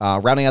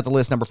rounding out the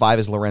list, number 5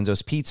 is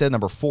Lorenzo's Pizza.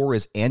 Number 4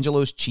 is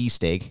Angelo's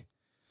Cheesesteak.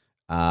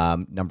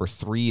 Number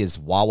 3 is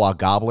Wawa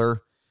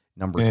Gobbler.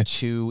 Number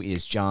 2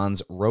 is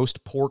John's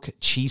Roast Pork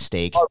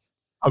Cheesesteak.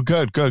 Oh,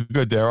 good.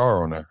 They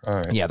are on there. All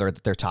right. Yeah,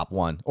 they're top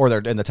 1, or they're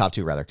in the top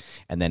 2 rather.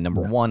 And then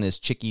number 1 is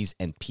Chickies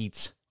and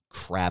Pete's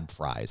Crab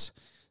Fries.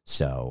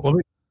 So, well,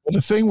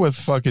 the thing with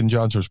fucking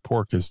John's Roast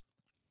Pork is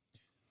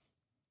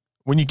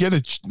when you get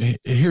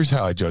here's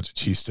how I judge a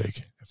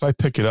cheesesteak. If I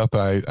pick it up,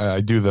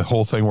 I do the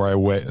whole thing where I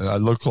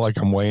look like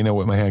I'm weighing it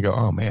with my hand. Go,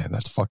 oh man,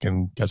 that's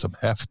fucking got some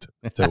heft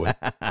to it.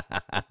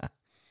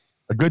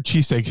 A good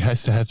cheesesteak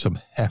has to have some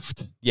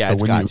heft. Yeah, so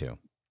it's got to.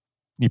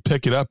 You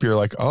pick it up, you're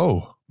like,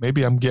 oh,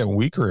 maybe I'm getting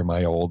weaker in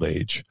my old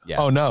age. Yeah.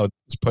 Oh no,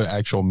 let's put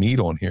actual meat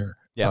on here.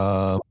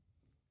 Yeah.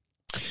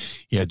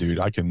 Yeah, dude,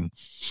 I can,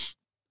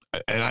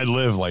 and I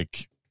live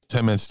like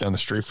 10 minutes down the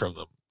street from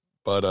them.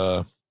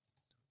 But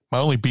my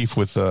only beef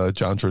with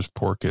John's Roast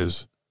Pork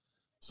is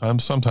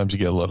sometimes you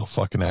get a little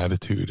fucking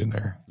attitude in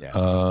there.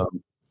 Yeah.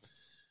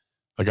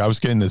 Like I was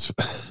getting this,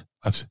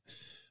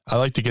 I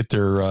like to get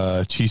their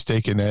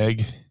cheesesteak and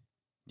egg.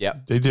 Yeah.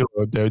 They do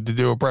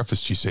a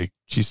breakfast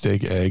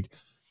cheesesteak, egg.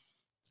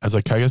 I was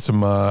like, can I get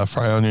some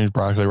fried onions,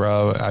 broccoli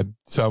raw?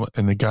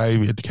 And the guy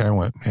at the counter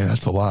went, man,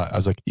 that's a lot. I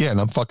was like, yeah, and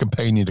I'm fucking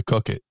paying you to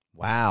cook it.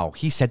 Wow.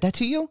 He said that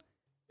to you?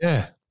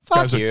 Yeah.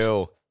 Fuck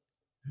you.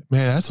 Like,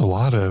 man, that's a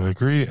lot of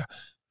ingredients.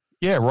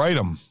 Yeah, write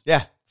them.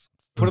 Yeah.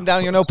 Put them down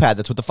on your notepad.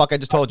 That's what the fuck I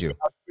just told you.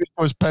 It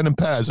was pen and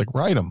pad. I was like,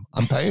 write them.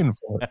 I'm paying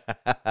for it.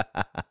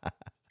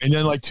 And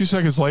then like 2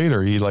 seconds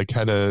later, he like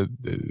had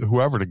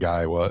whoever the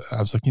guy was.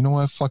 I was like, you know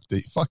what? Fuck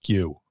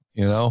you.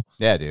 You know?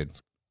 Yeah, dude.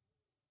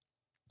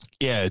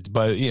 Yeah,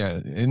 but yeah,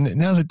 and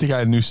now that they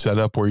got a new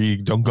setup where you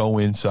don't go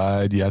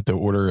inside, you have to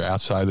order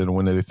outside of the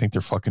window. They think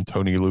they're fucking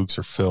Tony Luke's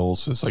or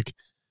Phil's. It's like,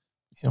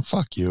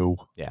 fuck you.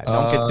 Yeah,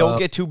 don't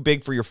get too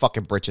big for your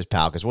fucking britches,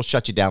 pal, because we'll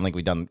shut you down like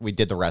we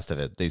did the rest of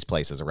it. These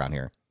places around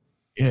here.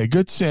 Yeah,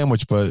 good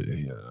sandwich, but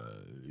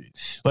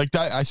like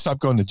that, I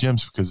stopped going to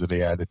gyms because of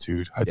the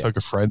attitude. I took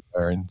a friend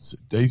there, and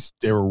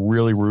they were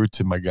really rude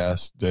to my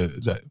guests.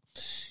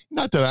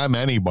 Not that I'm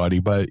anybody,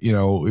 but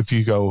if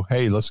you go,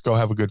 hey, let's go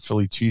have a good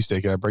Philly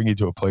cheesesteak, and I bring you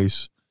to a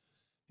place,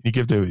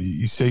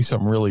 you say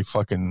something really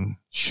fucking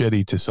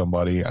shitty to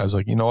somebody. I was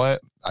like, you know what?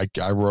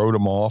 I wrote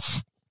them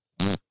off.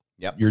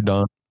 Yep. You're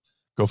done.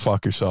 Go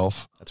fuck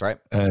yourself. That's right.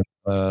 And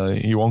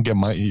you won't get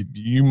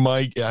you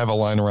might have a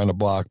line around the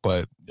block,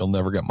 but you'll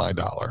never get my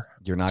dollar.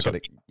 You're not going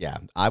to. Yeah,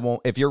 I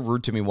won't. If you're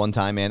rude to me one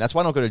time, man, that's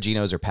why I don't go to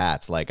Geno's or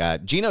Pat's. Like,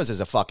 Geno's is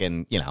a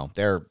fucking,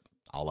 they're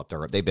all up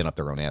there. They've been up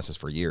their own asses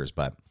for years,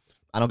 but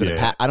I don't go to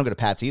Pat. I don't go to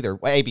Pat's either.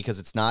 A, because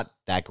it's not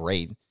that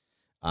great.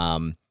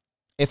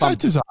 If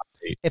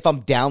I'm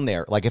down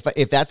there, like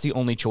if that's the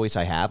only choice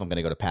I have, I'm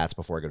gonna go to Pat's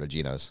before I go to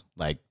Geno's.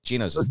 Like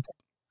Geno's is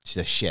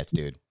the shit,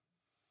 dude.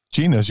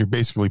 Geno's, you're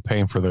basically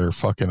paying for their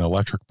fucking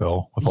electric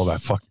bill with all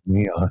that fucking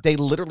neon. They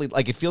literally,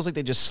 like, it feels like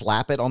they just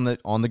slap it on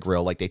the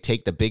grill. Like they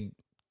take the big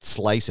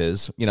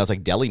slices, it's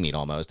like deli meat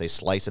almost. They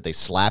slice it, they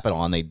slap it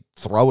on, they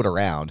throw it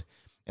around,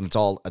 and it's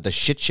all the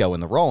shit show in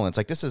the roll. And it's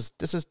like, this is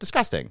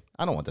disgusting.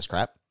 I don't want this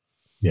crap.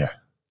 Yeah.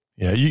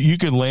 You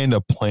could land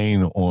a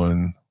plane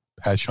on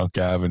Patchogue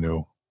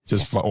Avenue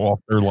just off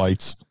their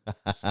lights.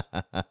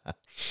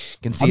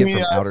 Can see it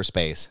from outer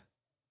space.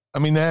 I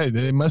mean,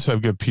 it must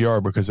have good PR,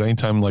 because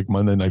anytime like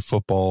Monday Night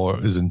Football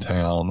is in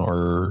town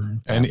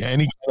or any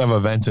kind of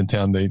event in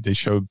town, they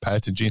showed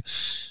Pat's and Gene.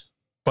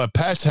 But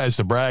Pat's has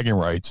the bragging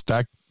rights.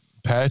 That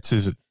Pat's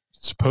is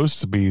supposed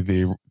to be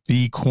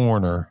the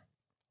corner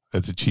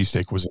that the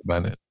cheesesteak was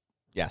invented.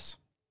 Yes.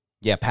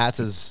 Yeah, Pat's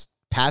is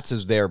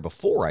there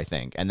before, I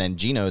think. And then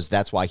Geno's,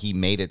 that's why he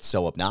made it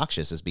so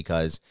obnoxious, is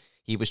because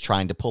he was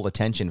trying to pull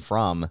attention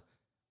from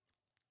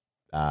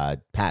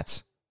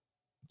Pat's.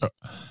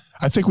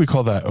 I think we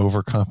call that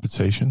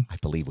overcompensation. I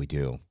believe we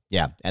do.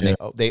 Yeah, and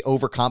they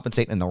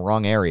overcompensate in the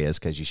wrong areas,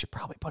 because you should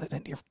probably put it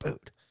into your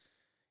food.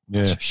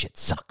 Yeah, your shit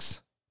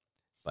sucks.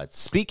 But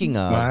speaking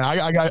of,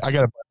 I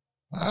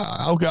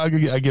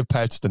give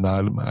Pat's the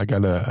nod. I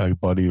got a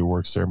buddy who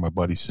works there. My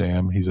buddy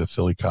Sam. He's a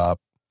Philly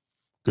cop.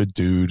 Good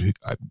dude.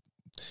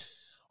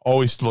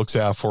 Always looks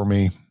out for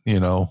me,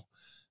 and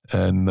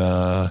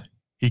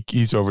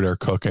he's over there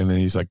cooking, and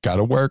he's like,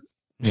 "Gotta work."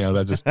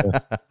 That just.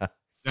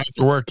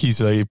 After work, he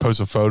posts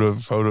a photo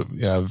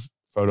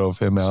of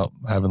him out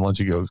having lunch.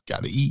 He goes,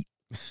 "Gotta eat."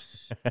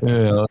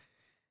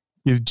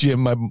 Jim,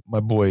 my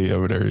boy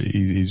over there,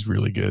 he's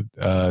really good.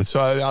 So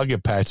I'll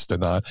give Pat's the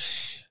nod.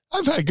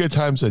 I've had good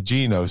times at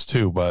Geno's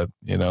too, but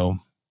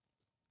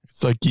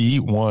it's like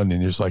you eat one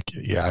and you're just like,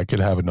 yeah, I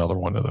could have another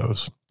one of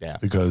those. Yeah,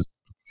 because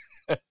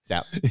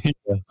that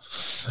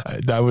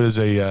was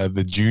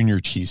the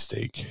junior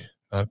cheesesteak.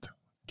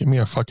 Give me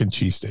a fucking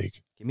cheesesteak.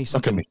 Give me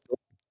something.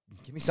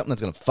 Give me something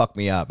that's going to fuck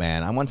me up,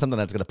 man. I want something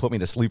that's going to put me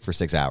to sleep for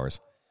 6 hours.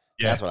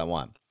 Yeah. That's what I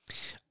want.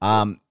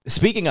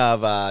 Speaking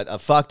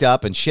of fucked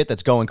up and shit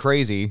that's going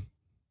crazy,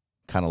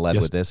 kind of led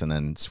with this and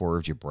then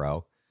swerved you,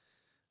 bro.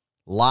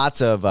 Lots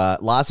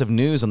of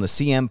news on the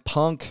CM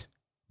Punk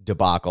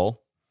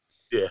debacle.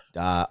 Yeah.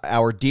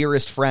 Our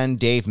dearest friend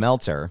Dave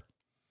Meltzer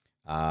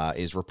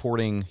is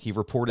reporting. He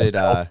reported.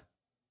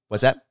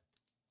 What's that?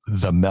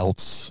 The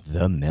Melts.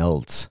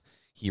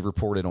 He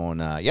reported on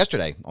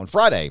yesterday, on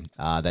Friday,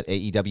 that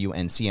AEW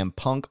and CM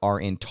Punk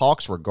are in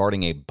talks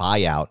regarding a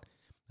buyout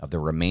of the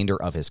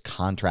remainder of his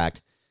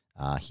contract.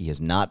 He has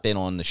not been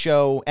on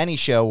any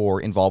show, or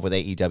involved with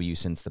AEW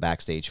since the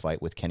backstage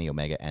fight with Kenny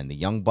Omega and the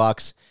Young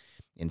Bucks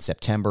in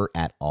September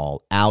at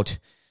All Out.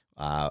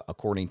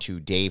 According to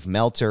Dave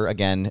Meltzer,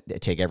 again,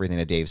 take everything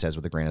that Dave says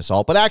with a grain of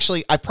salt. But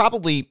actually, I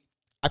probably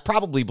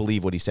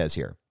believe what he says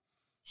here.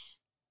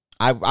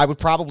 I would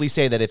probably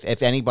say that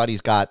if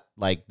anybody's got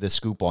like the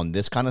scoop on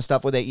this kind of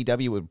stuff with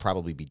AEW, it would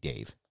probably be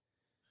Dave.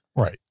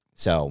 Right.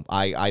 So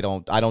I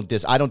don't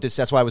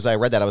that's why I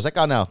read that. I was like,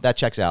 oh no, that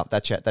checks out.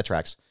 That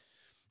tracks.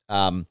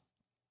 But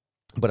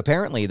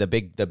apparently the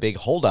big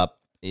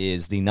holdup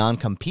is the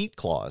non-compete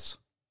clause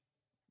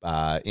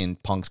in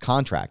Punk's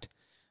contract.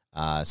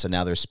 So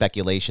now there's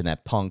speculation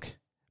that Punk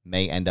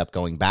may end up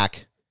going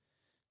back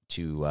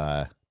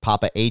to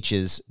Papa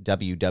H's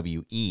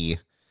WWE.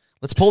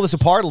 Let's pull this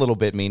apart a little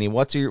bit, Meanie.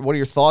 What are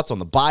your thoughts on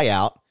the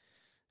buyout?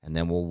 And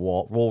then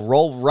we'll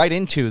roll right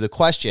into the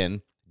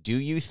question: do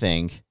you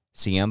think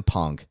CM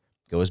Punk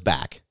goes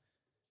back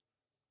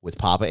with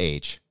Papa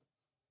H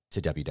to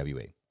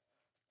WWE?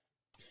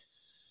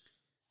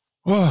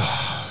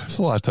 Well, there's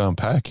a lot to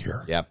unpack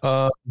here. Yeah.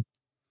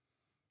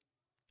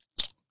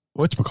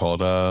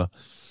 Whatchamacallit?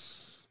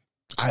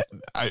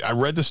 I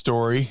read the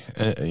story.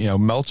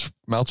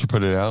 Meltzer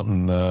put it out,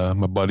 and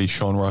my buddy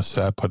Sean Ross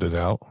Sapp put it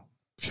out.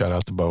 Shout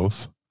out to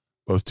both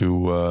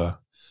do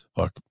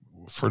look,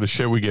 for the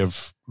shit we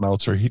give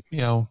Meltzer. He,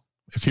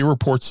 if he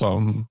reports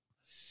something,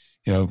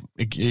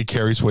 it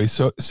carries weight.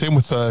 So same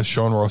with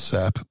Sean Ross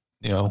Sapp.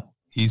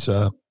 He's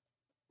I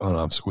don't know,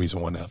 I'm squeezing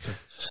one out there.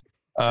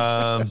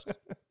 I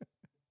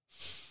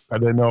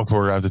didn't know if we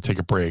were going to have to take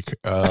a break.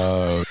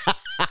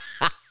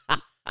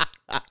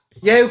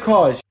 Yeah, of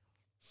course.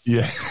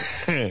 Yeah.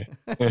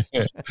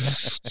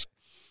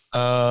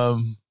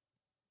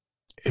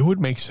 It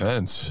would make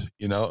sense.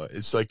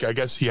 It's like, I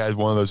guess he had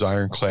one of those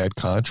ironclad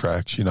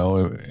contracts, in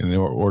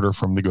order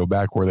for him to go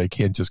back, where they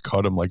can't just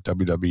cut him like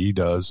WWE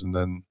does. And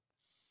then,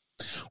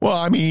 well,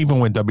 I mean, even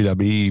when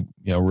WWE,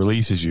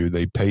 releases you,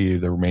 they pay you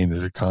the remainder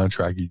of the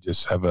contract. You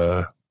just have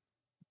a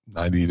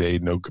 90-day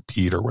no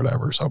compete or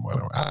whatever.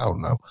 Something. I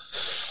don't know.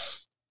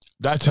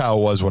 That's how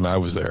it was when I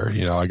was there.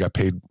 I got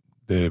paid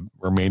the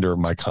remainder of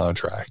my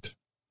contract.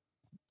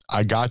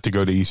 I got to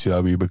go to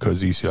ECW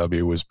because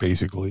ECW was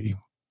basically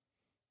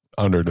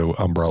under the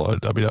umbrella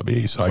of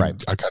WWE. So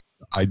right.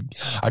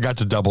 I got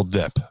to double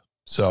dip.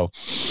 So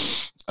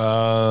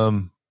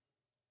It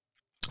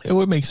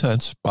would make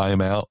sense. Buy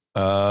him out.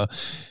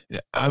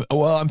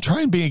 I'm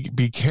trying to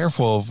be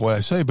careful of what I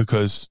say,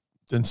 because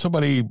then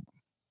somebody,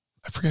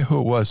 I forget who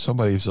it was.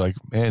 Somebody was like,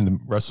 man, the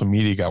wrestling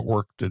media got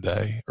worked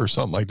today or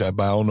something like that.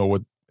 But I don't know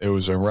what it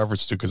was in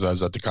reference to, because I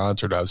was at the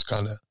concert. I was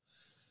kind of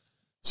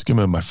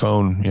skimming my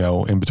phone,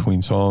 in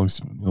between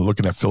songs,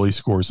 looking at Philly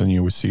scores, and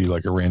you would see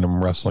like a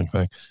random wrestling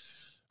thing.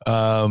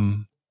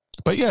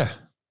 But yeah,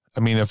 I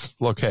mean,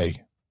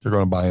 hey, they're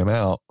going to buy him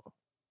out.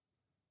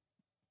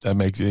 That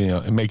makes,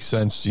 it makes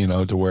sense,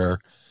 to where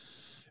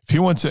if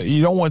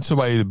you don't want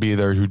somebody to be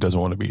there who doesn't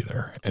want to be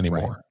there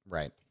anymore.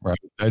 Right.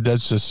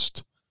 That's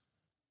just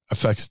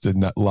affects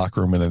the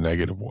locker room in a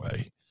negative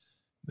way.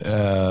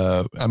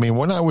 I mean,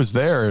 when I was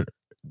there,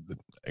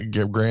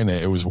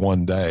 granted, it was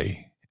one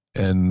day,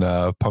 and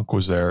Punk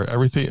was there.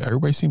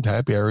 Everybody seemed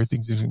happy.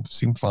 Everything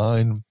seemed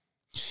fine,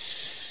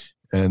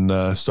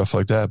 and stuff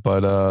like that.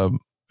 But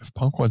if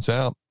Punk wants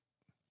out,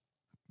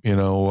 it's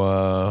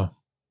a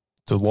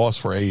loss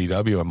for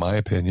AEW, in my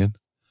opinion.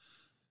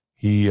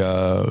 He's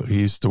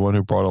the one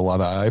who brought a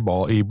lot of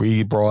eyeball.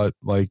 He brought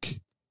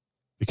like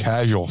the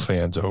casual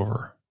fans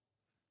over.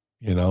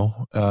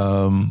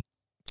 AEW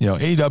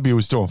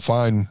was doing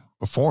fine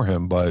before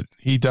him, but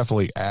he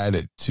definitely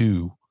added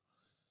to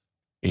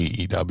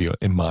AEW,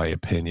 in my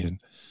opinion.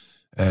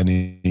 And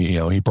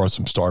he brought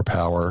some star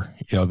power,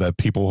 that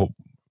people,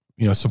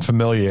 some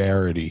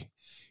familiarity,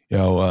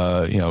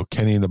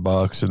 Kenny and the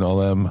Bucks and all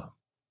them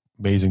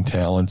amazing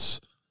talents.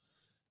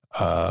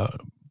 But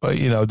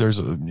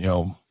there's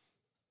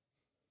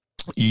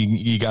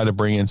you got to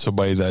bring in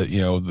somebody that,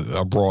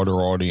 a broader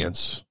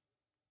audience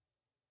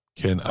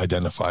can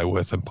identify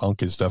with, and Punk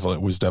was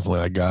definitely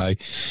that guy.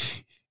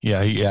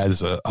 Yeah, he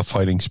has a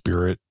fighting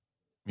spirit,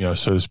 so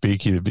to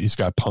speak. He's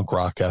got punk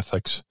rock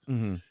ethics,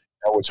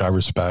 which I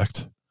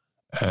respect.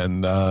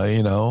 And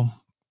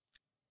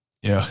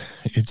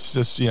it's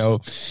just,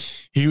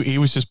 he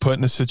was just put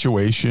in a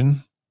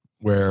situation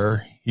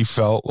where he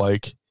felt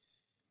like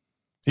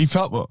he was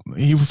going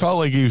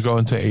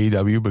to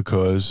AEW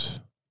because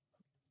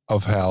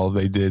of how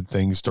they did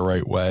things the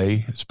right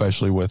way,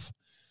 especially with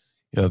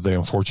the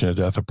unfortunate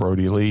death of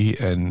Brody Lee,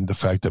 and the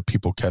fact that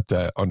people kept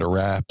that under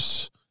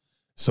wraps,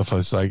 stuff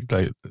like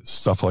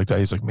that.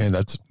 He's like, man,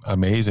 that's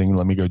amazing.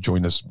 Let me go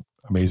join this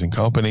amazing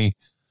company.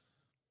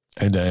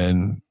 And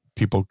then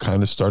people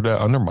kind of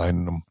started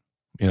undermining him,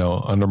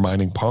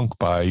 undermining Punk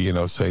by,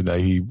 saying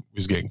that he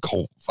was getting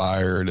Colt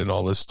fired and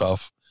all this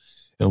stuff,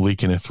 and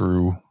leaking it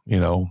through,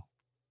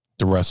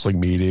 the wrestling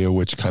media,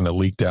 which kind of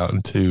leaked out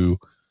into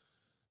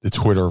the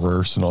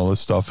Twitterverse and all this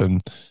stuff. And,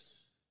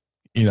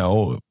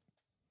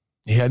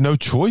 he had no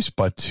choice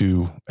but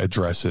to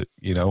address it,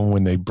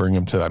 when they bring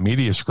him to that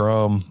media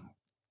scrum,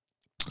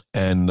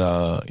 and,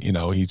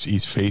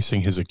 he's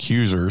facing his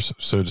accusers,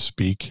 so to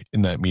speak,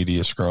 in that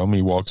media scrum.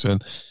 He walks in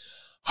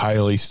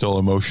highly still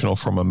emotional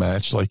from a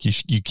match. Like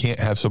you can't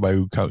have somebody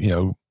who,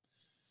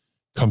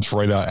 comes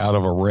right out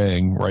of a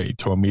ring, right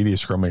to a media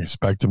scrum, and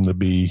expect him to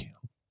be,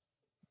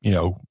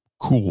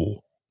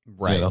 cool.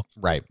 Right.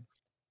 Right.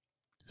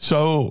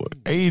 So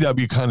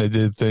AEW kind of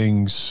did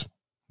things.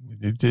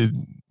 It did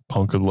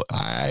Punk.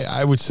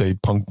 I would say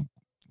Punk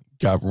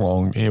got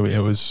wrong. It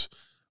was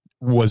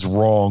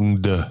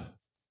wronged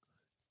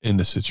in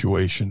the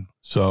situation.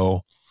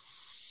 So,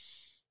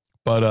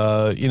 but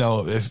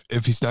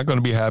if he's not going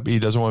to be happy, he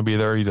doesn't want to be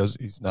there.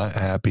 He's not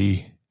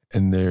happy,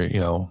 and they're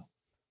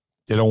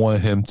they don't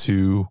want him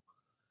to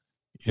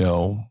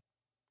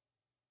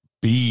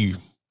be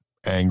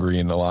angry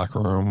in the locker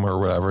room or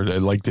whatever.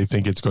 They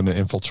think it's going to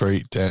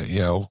infiltrate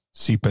that,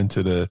 seep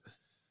into the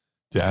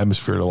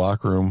atmosphere of the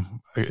locker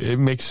room. It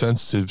makes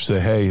sense to say,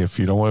 hey, if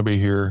you don't want to be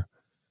here,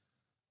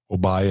 we'll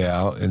buy you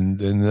out, and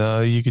then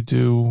you could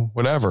do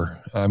whatever.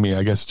 I mean,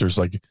 I guess there's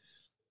I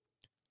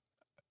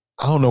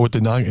don't know what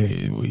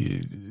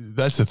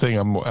that's the thing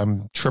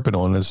I'm tripping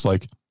on, is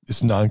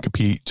is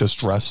non-compete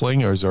just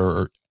wrestling, or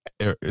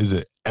is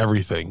it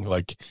everything?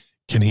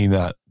 Can he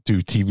not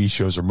do TV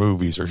shows or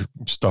movies or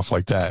stuff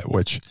like that?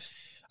 Which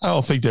I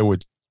don't think they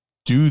would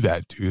do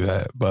that,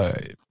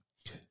 but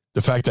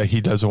the fact that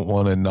he doesn't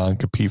want to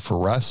non-compete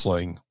for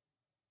wrestling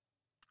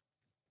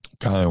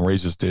kind of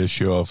raises the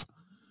issue of,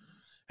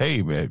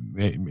 hey,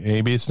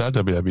 maybe it's not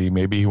WWE.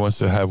 Maybe he wants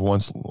to have one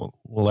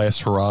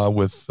last hurrah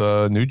with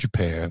New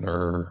Japan,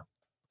 or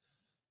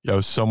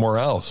somewhere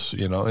else.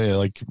 He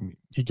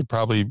could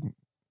probably.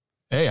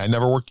 Hey, I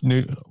never worked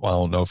I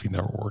don't know if he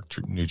never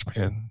worked New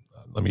Japan.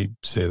 Let me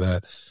say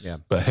that. Yeah.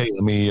 But hey,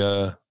 let me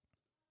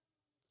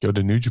go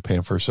to New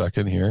Japan for a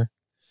second here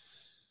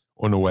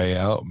on the way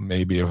out.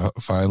 Maybe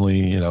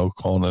finally,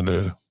 calling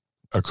it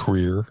a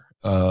career.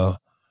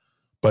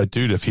 But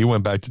dude, if he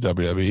went back to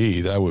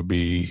WWE, that would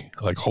be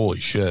holy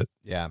shit.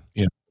 Yeah.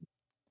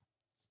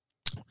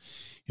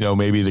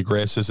 Maybe the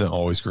grass isn't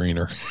always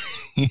greener.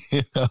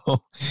 He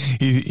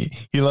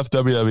left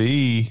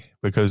WWE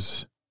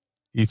because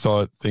he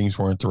thought things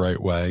weren't the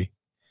right way.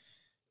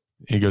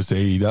 He goes to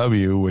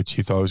AEW, which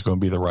he thought was going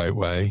to be the right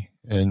way,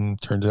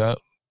 and turns out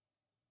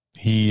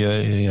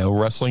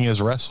wrestling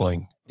is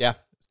wrestling. Yeah.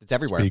 It's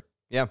everywhere.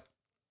 Yeah.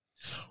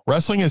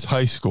 Wrestling is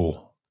high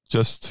school,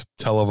 just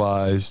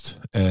televised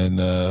and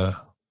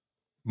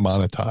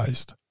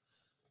monetized.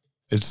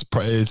 It's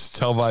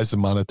televised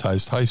and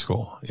monetized high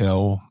school. You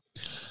know,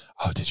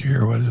 oh, did you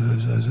hear what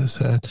this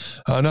said?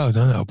 Oh,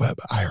 no, but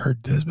I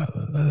heard this.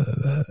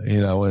 You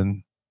know,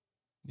 and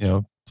you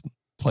know,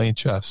 playing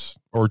chess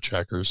or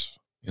checkers.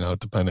 You know,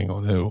 depending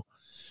on who.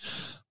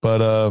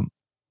 But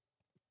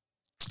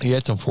yeah,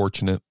 it's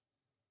unfortunate.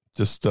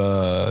 Just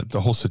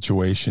the whole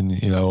situation.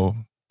 You know,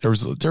 there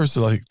was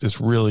like this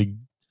really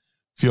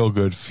feel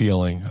good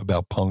feeling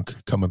about Punk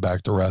coming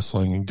back to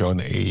wrestling and going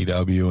to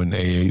AEW, and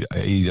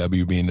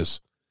AEW being this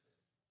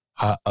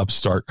hot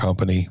upstart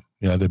company.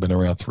 You know, they've been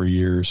around 3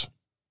 years,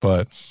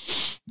 but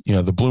you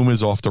know, the bloom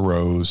is off the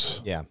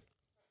rose. Yeah.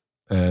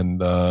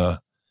 And,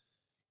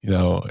 you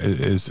know,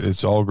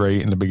 it's all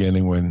great in the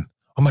beginning when,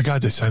 oh my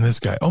God, they signed this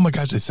guy. Oh my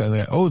God, they signed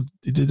that. Oh,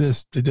 they did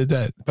this, they did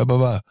that, blah, blah,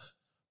 blah.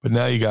 But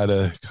now you got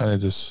to kind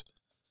of just,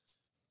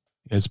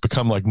 it's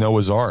become like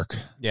Noah's Ark.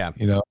 Yeah.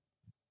 You know,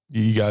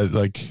 you got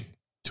like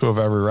 2 of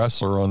every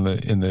wrestler on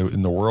in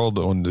the world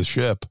on the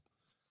ship,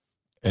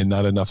 and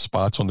not enough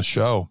spots on the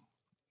show,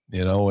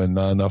 you know, and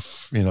not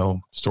enough, you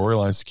know,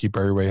 storylines to keep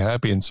everybody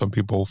happy. And some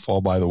people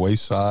fall by the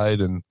wayside,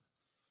 and,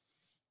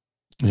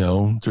 you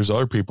know, there's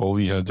other people,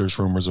 you know, there's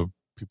rumors of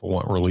people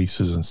want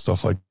releases and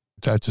stuff like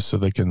that just so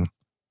they can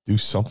do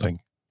something,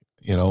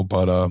 you know,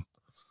 but,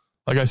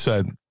 like I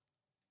said,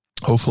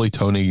 hopefully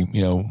Tony,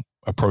 you know,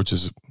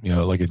 approaches, you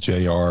know, like a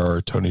JR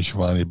or Tony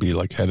Schiavone to be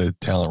like head of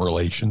talent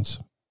relations.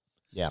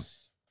 Yeah.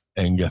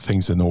 And get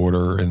things in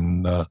order.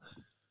 And,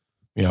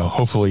 you know,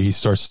 hopefully he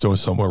starts doing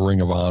something with Ring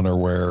of Honor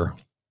where,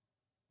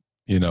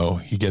 you know,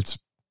 he gets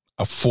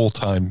a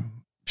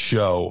full-time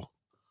show.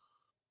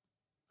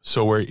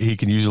 So where he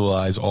can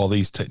utilize all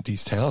these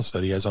talents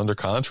that he has under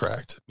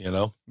contract, you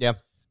know? Yeah.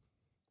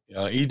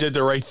 He did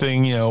the right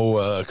thing, you know,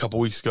 a couple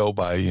weeks ago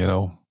by, you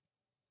know,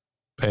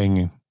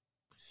 paying,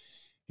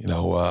 you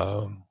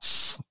know,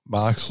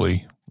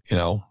 Moxley, you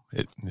know,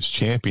 his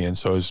champion.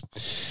 So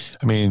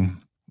I mean,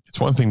 it's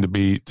one thing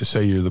to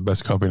say you're the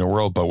best company in the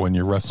world, but when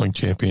your wrestling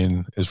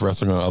champion is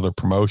wrestling on other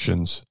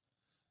promotions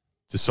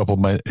to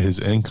supplement his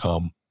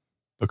income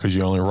because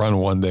you only run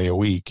 1 day a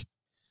week,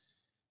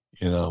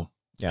 you know,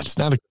 it's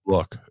not a good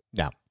look.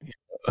 Yeah.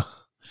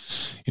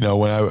 You know,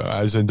 when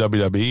I was in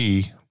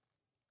WWE,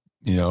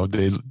 you know,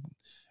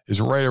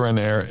 is right around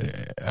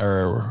the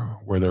era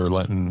where they were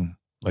letting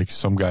like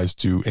some guys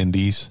do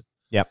indies.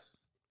 Yep.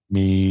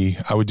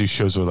 I would do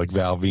shows with like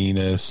Val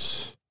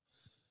Venus,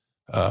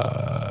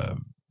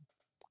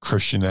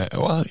 Christian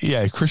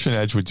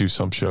Edge would do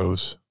some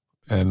shows,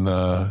 and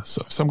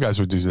some guys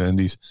would do the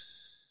indies,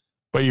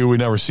 but you would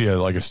never see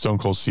a Stone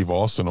Cold Steve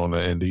Austin on the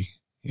indie,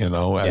 you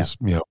know, as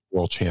you know,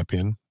 world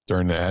champion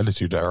during the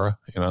Attitude Era,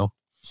 you know.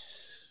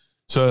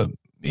 So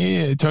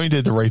yeah, Tony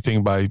did the right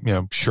thing by, you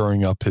know,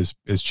 shoring up his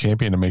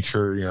champion to make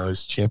sure, you know,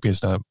 his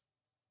champion's not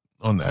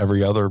on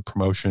every other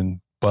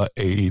promotion but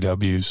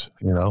AEW's.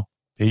 You know,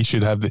 he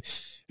should have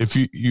if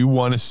you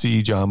want to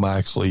see John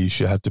Moxley, you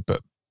should have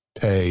to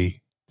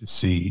pay to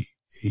see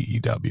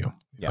AEW.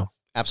 Yeah,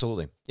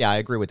 absolutely. Yeah, I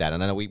agree with that.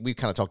 And I know we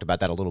kind of talked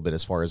about that a little bit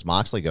as far as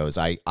Moxley goes.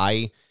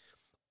 I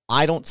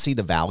don't see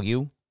the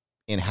value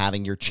in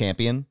having your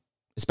champion,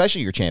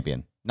 especially your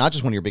champion, not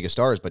just one of your biggest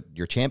stars, but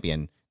your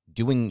champion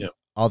doing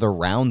other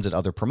rounds at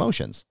other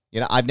promotions.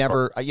 You know, I've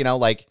never, you know,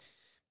 like,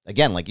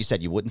 again, like you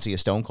said, you wouldn't see a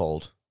Stone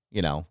Cold,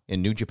 you know,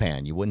 in New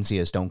Japan. You wouldn't see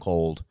a Stone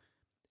Cold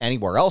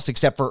anywhere else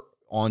except for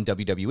on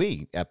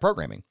WWE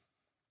programming.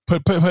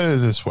 Put it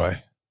this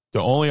way.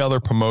 The only other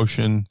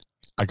promotion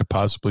I could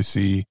possibly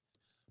see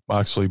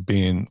Moxley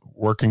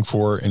working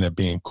for and it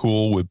being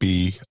cool would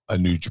be a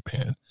New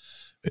Japan.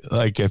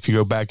 Like if you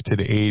go back to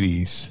the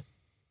 80s,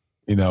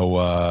 you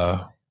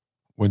know,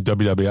 when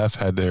WWF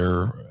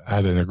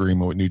had an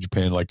agreement with New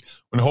Japan, like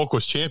when Hulk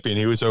was champion,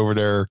 he was over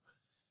there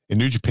in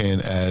New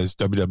Japan as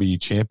WWE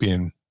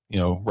champion, you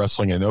know,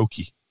 wrestling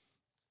Inoki.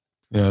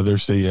 You know,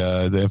 there's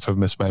the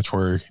infamous match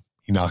where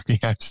he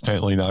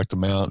accidentally knocked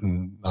him out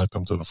and knocked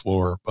him to the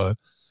floor, but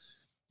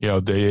you know,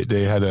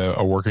 they had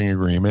a working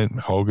agreement.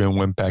 Hogan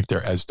went back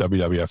there as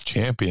WWF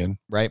champion.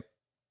 Right.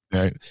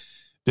 They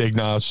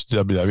acknowledged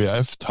the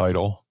WWF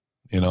title,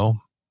 you know.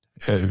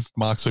 If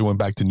Moxley went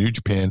back to New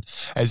Japan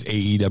as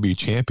AEW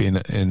champion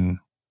and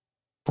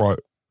brought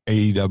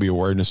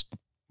AEW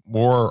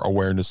more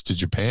awareness to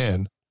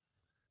Japan,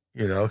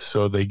 you know,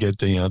 so they get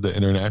the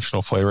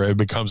international flavor. It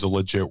becomes a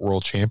legit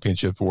world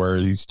championship where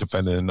he's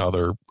defended on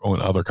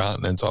other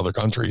continents, other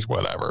countries,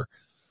 whatever.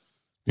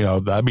 You know,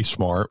 that'd be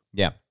smart.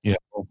 Yeah. You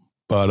know,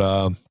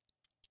 but,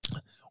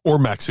 or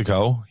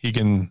Mexico, he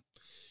can,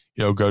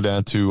 you know, go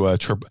down to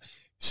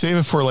save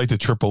it for like the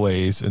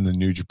AAAs and the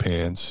New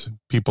Japans,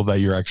 people that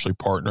you're actually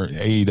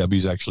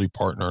AEW's actually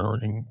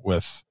partnering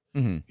with,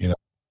 you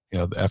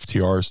know, the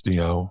FTRs, you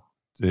know,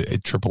 the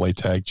AAA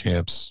tag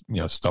champs, you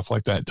know, stuff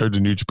like that. They're the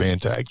New Japan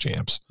tag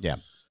champs. Yeah.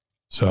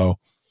 So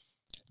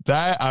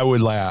that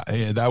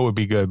that would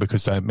be good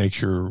because that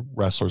makes your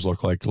wrestlers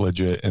look like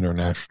legit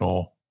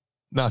international.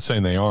 Not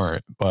saying they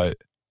aren't, but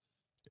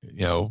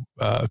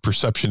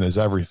perception is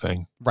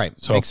everything. Right.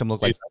 So makes them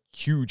look like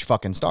huge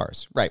fucking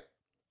stars. Right.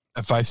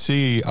 If I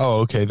see,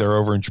 they're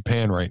over in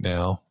Japan right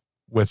now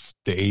with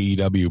the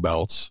AEW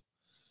belts.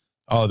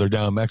 Oh, they're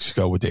down in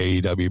Mexico with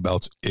the AEW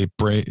belts. It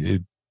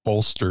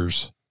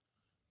bolsters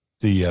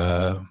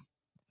the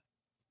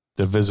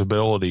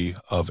visibility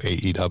of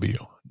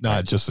AEW,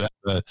 not just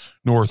a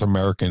North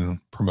American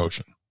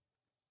promotion,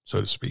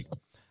 so to speak.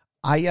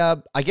 I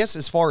guess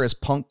as far as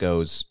Punk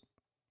goes,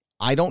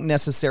 I don't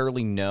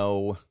necessarily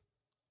know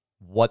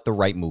what the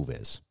right move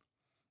is.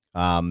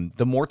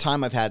 The more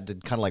time I've had to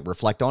kind of like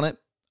reflect on it,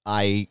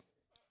 I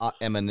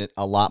am in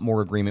a lot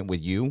more agreement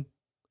with you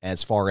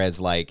as far as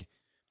like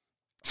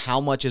how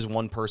much is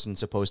one person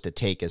supposed to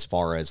take as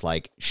far as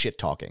like shit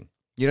talking.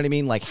 You know what I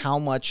mean? Like how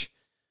much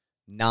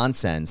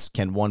nonsense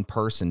can one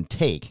person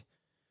take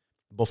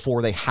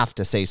before they have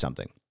to say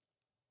something,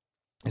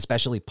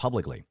 especially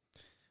publicly,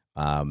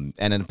 and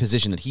in a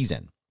position that he's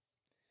in.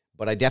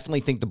 But I definitely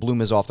think the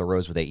bloom is off the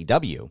rose with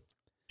AEW.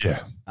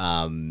 Yeah.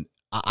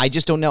 I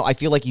just don't know. I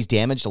feel like he's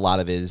damaged a lot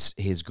of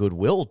his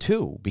goodwill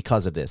too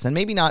because of this. And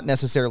maybe not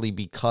necessarily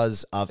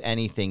because of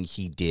anything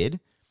he did,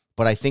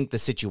 but I think the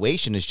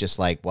situation is just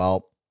like,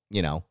 well,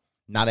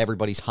 not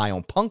everybody's high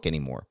on Punk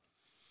anymore.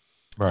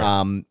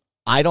 Right.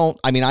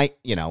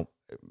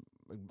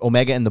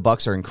 Omega and the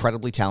Bucks are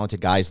incredibly talented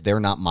guys. They're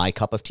not my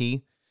cup of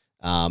tea.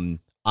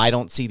 I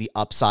don't see the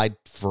upside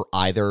for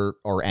either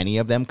or any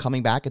of them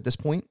coming back at this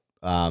point.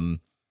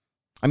 I'm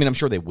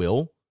sure they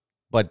will,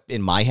 but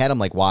in my head, I'm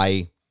like,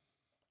 why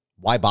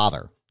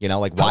bother?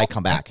 Why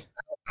come back?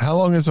 How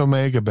long has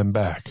Omega been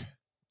back?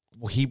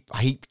 Well, he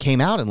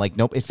came out and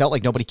it felt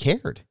like nobody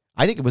cared.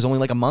 I think it was only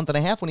like a month and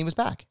a half when he was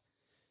back.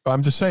 But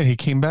I'm just saying he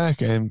came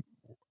back and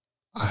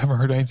I haven't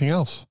heard anything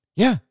else.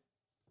 Yeah.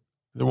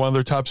 One of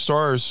their top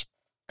stars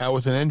out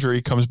with an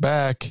injury comes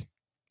back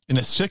in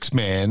a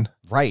 6-man.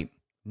 Right.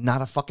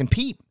 Not a fucking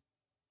peep.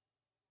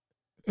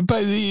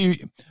 But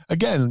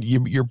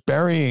you're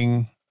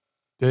burying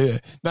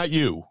not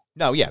you.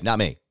 No, yeah, not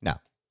me. No.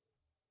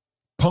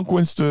 Punk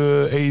wins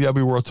the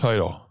AEW World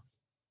Title.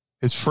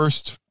 His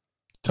first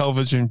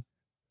television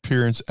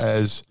appearance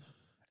as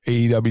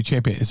AEW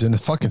champion is in the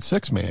fucking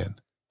 6-man.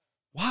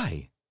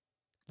 Why?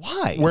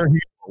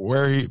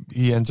 Where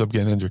he ends up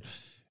getting injured.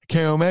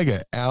 Kenny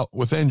Omega out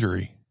with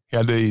injury.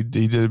 He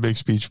did a big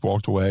speech,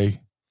 walked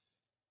away.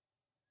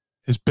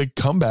 His big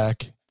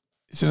comeback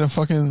is in a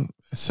fucking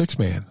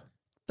 6-man.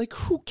 Like,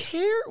 who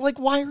cares? Like,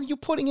 why are you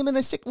putting him in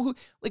a 6?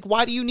 Like,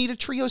 why do you need a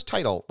trios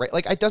title? Right?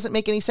 Like, it doesn't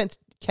make any sense.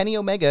 Kenny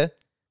Omega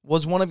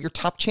was one of your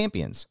top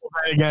champions.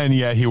 Again,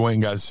 yeah, he went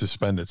and got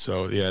suspended.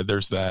 So, yeah,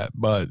 there's that.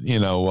 But,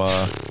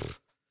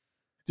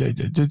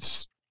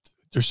 there's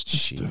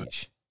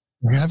just...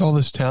 we have all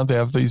this talent. They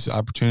have these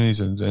opportunities,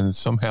 and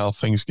somehow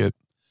things get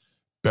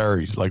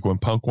buried. Like when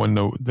Punk won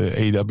the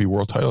AEW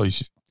World Title,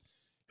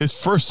 his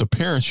first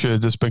appearance should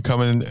have just been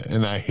coming,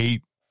 and I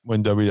hate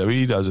when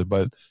WWE does it,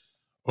 but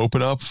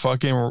open up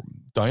fucking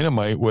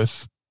Dynamite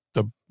with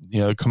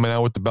coming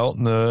out with the belt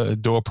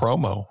and do a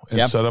promo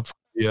and set up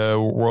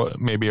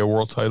maybe a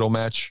world title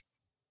match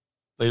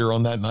later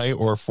on that night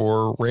or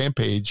for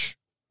Rampage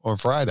on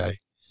Friday.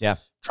 Yeah.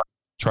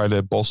 Try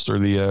to bolster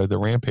the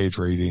Rampage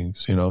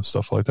ratings,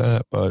 stuff like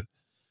that. But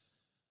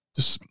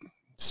just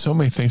so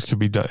many things could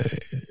be done.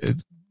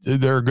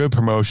 They're a good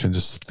promotion.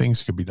 Just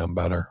things could be done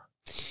better.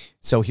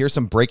 So here's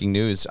some breaking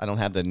news. I don't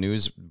have the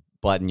news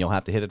button. You'll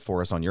have to hit it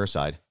for us on your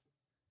side.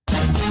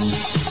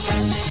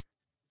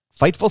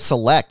 Fightful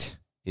Select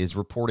is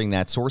reporting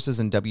that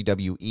sources in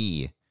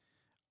WWE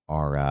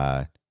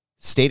are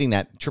stating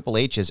that Triple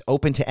H is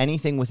open to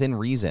anything within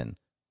reason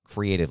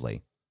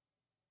creatively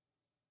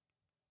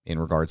in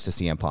regards to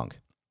CM Punk.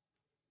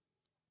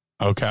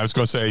 Okay, I was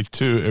going to say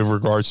in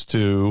regards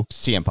to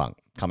CM Punk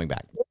coming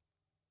back.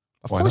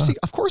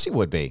 Of course he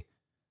would be.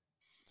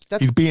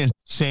 He'd be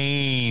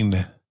insane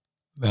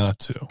not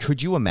to.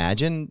 Could you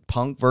imagine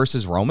Punk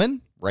versus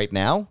Roman right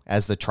now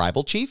as the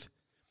tribal chief?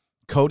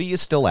 Cody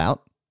is still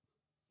out.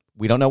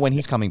 We don't know when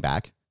he's coming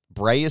back.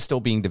 Bray is still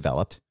being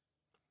developed.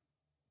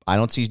 I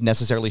don't see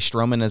necessarily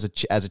Strowman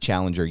as a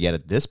challenger yet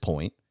at this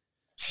point.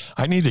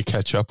 I need to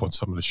catch up on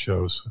some of the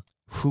shows.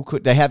 Who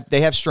could they have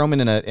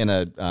Strowman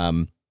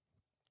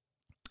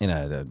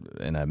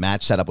in a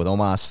match set up with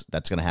Omos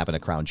that's going to happen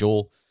at Crown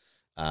Jewel.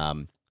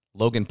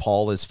 Logan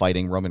Paul is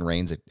fighting Roman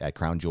Reigns at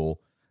Crown Jewel.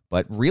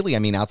 But really, I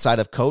mean, outside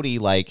of Cody,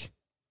 like,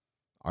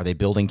 are they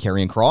building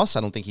Karrion Kross?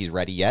 I don't think he's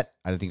ready yet.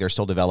 I think they're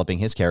still developing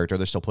his character.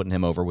 They're still putting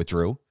him over with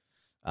Drew.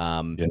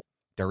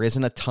 There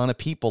isn't a ton of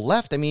people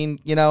left. I mean,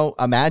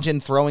 imagine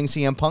throwing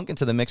CM Punk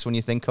into the mix when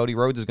you think Cody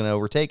Rhodes is going to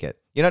overtake it.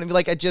 You know what I mean?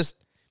 Like,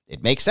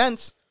 it makes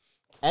sense.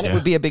 And it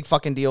would be a big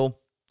fucking deal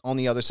on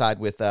the other side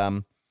with,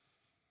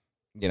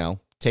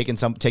 taking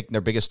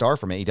their biggest star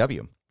from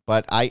AEW.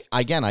 But I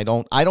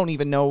don't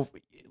even know,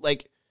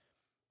 like,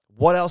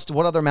 what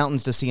other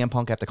mountains does CM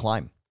Punk have to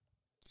climb?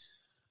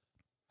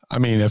 I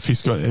mean, if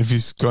he's going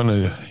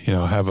to,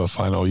 have a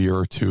final year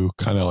or two,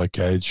 kind of like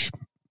Edge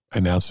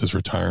announced his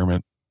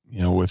retirement,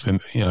 within,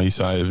 he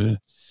said,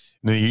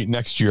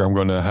 Next year, I'm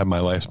going to have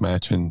my last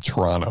match in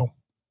Toronto.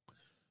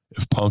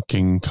 If Punk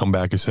can come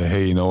back and say,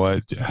 hey, you know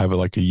what, have it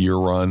like a year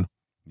run.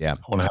 Yeah.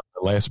 I want to have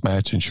my last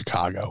match in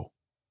Chicago.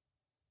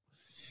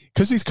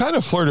 Because he's kind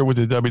of flirted with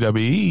the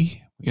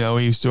WWE. You know,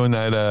 he's doing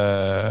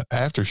that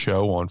after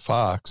show on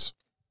Fox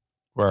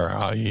where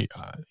I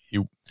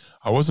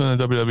wasn't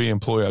a WWE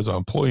employee. I was an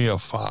employee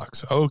of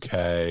Fox.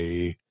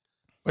 Okay.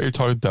 But you're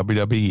talking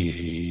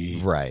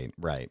WWE. Right.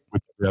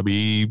 With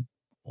WWE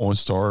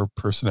on-star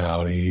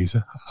personalities.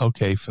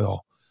 Okay,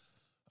 Phil.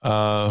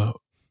 But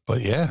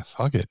yeah,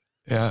 fuck it.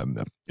 Yeah,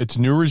 it's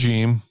a new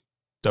regime,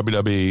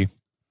 WWE.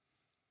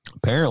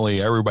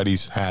 Apparently,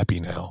 everybody's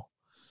happy now.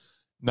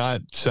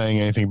 Not saying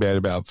anything bad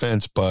about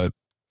Vince, but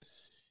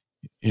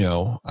you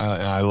know,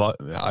 I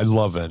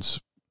love Vince.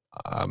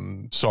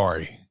 I'm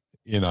sorry.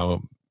 You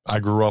know, I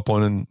grew up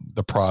on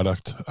the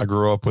product. I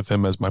grew up with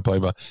him as my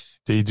play-by.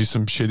 Did he do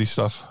some shitty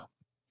stuff?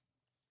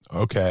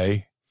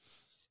 Okay.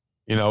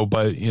 You know,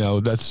 but you know,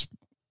 that's,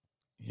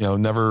 you know,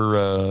 never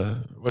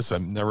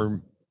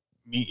never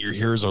meet your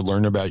heroes or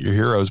learn about your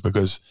heroes,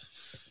 because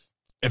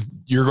if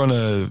you're going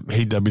to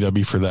hate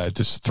WWE for that,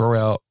 just throw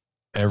out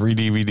every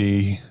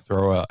DVD,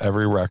 throw out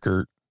every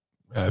record,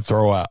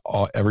 throw out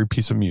every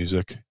piece of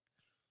music.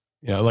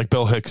 You know, like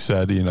Bill Hicks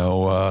said, you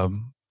know,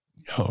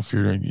 if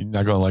you're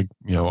not going to like,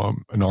 you know,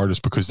 an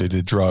artist because they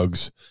did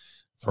drugs,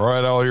 throw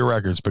out all your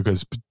records,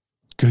 because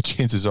good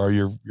chances are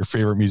your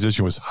favorite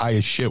musician was high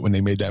as shit when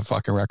they made that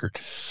fucking record.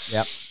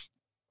 Yep.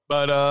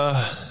 But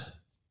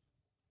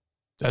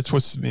that's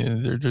what's, you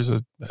know, there's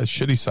a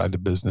shitty side to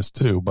business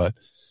too. But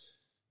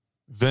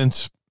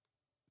Vince,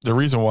 the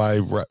reason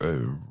why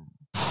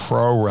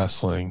pro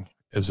wrestling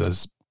is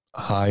as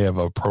high of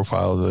a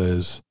profile as it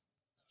is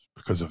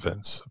because of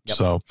Vince. Yep.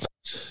 So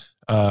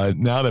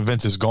now that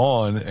Vince is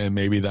gone, and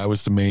maybe that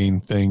was the main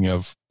thing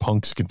of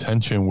Punk's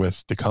contention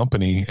with the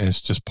company, and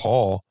it's just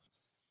Paul.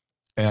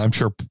 And I'm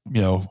sure,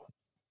 you know,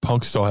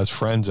 Punk still has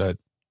friends at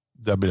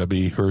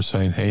WWE who are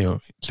saying, hey,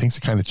 things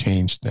have kind of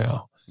changed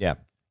now. Yeah.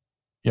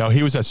 You know,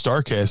 he was at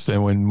StarCast,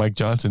 and when Mike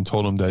Johnson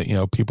told him that, you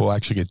know, people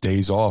actually get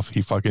days off,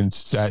 he fucking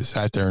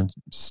sat there in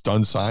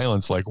stunned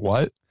silence, like,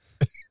 what?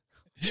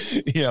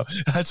 You know,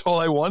 that's all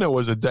I wanted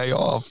was a day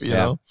off, you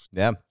know?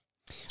 Yeah.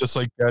 Just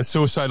like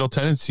suicidal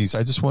tendencies.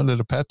 I just wanted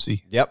a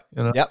Pepsi. Yep.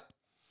 You know? Yep.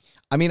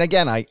 I mean,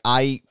 again,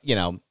 I, you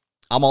know,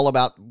 I'm all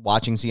about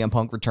watching CM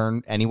Punk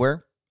return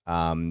anywhere.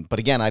 But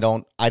again, I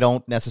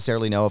don't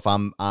necessarily know if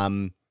I'm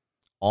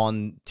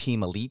on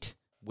Team Elite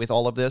with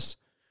all of this.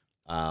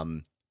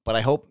 But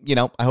I hope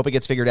it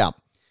gets figured out.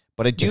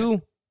 But I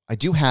do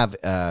have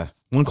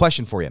one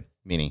question for you,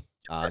 Meanie.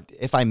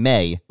 If I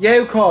may. Yeah,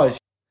 of course.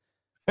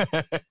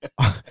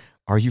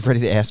 Are you ready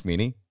to ask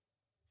Meanie?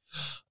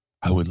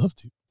 I would love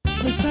to.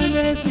 It's time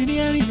to ask Meanie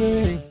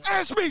anything.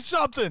 Ask me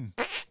something.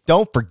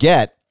 Don't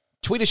forget,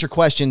 tweet us your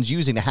questions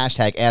using the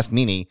hashtag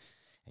AskMeanie,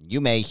 and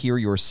you may hear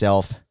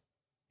yourself,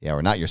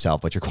 or not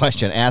yourself, but your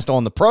question asked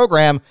on the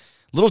program.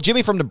 Little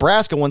Jimmy from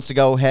Nebraska wants to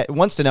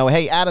know,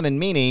 hey, Adam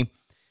and Meanie,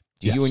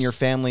 do you and your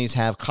families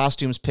have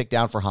costumes picked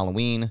out for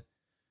Halloween?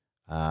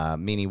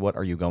 Meanie, what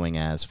are you going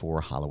as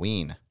for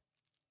Halloween?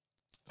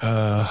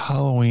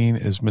 Halloween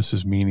is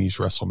Mrs. Meanie's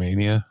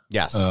WrestleMania.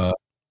 Yes.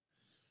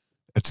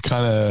 We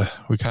kind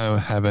of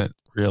haven't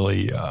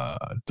really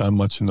done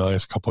much in the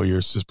last couple of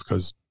years just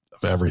because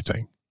of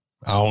everything.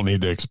 I don't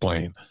need to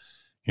explain,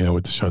 you know,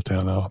 with the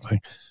shutdown and all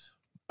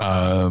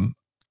that.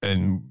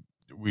 And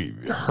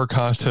her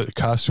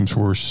costumes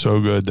were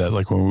so good that,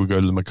 like, when we go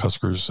to the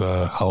McCusker's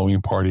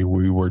Halloween party,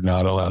 we were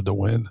not allowed to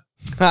win.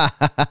 They're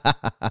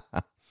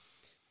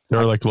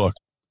like, look,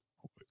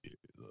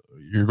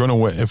 you're going to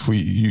win. If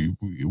we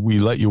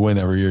let you win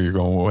every year, you're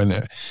going to win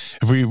it.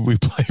 If we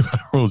play by the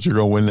rules, you're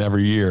going to win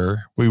every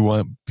year. We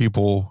want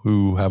people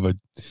who have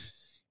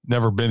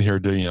never been here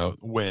to, you know,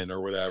 win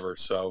or whatever.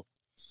 So,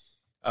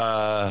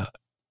 but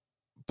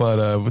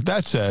with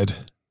that said,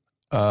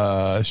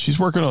 she's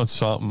working on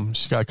something.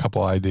 She's got a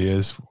couple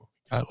ideas.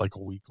 Got like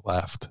a week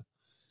left.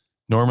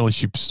 Normally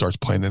she starts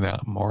planning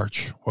out in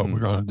March what we're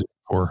going to do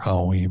for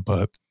Halloween,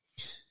 but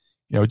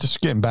you know,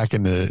 just getting back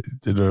into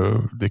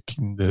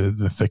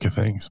the thick of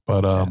things.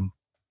 But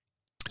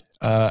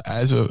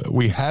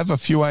we have a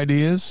few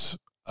ideas.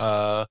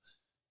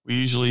 We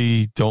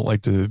usually don't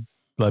like to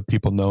let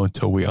people know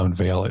until we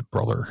unveil it,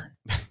 brother.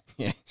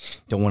 Yeah,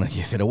 don't want to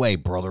give it away,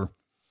 brother.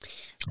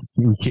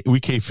 We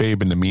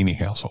kayfabe in the Meanie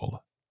household.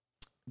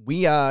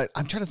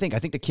 I'm trying to think. I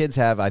think the kids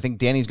I think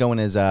Danny's going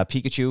as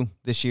Pikachu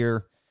this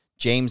year.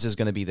 James is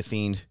going to be the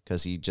Fiend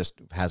because he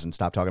just hasn't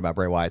stopped talking about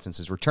Bray Wyatt since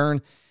his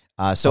return.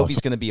 Sophie's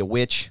going to be a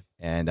witch,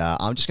 and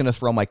I'm just going to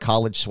throw my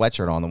college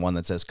sweatshirt on, the one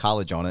that says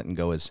college on it, and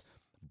go as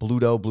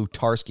Bluto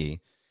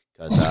Blutarski,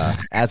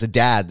 because as a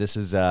dad, this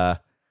is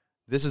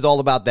all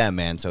about them,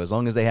 man. So as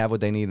long as they have what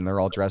they need and they're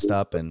all dressed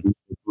up, and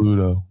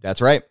Bluto,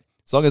 that's right.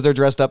 As long as they're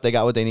dressed up, they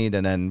got what they need,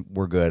 and then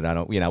we're good.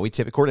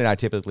 Courtney and I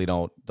typically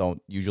don't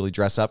usually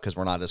dress up because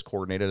we're not as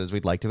coordinated as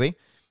we'd like to be.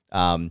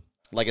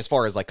 Like as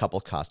far as like couple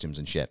costumes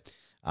and shit.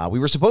 We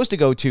were supposed to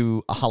go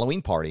to a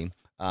Halloween party,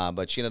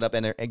 but she ended up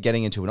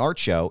getting into an art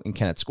show in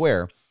Kennett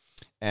Square.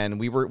 and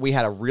we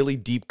had a really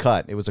deep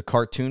cut. It was a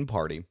cartoon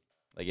party.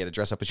 Like you had to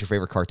dress up as your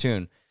favorite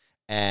cartoon.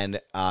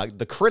 And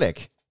The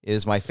Critic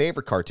is my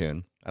favorite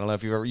cartoon. I don't know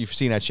if you've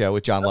seen that show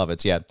with John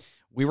Lovitz. Yeah.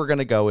 We were going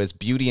to go as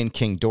Beauty and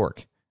King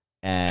Dork.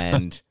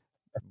 And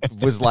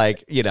was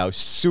like,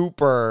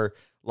 super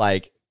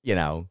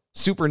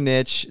super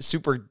niche,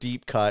 super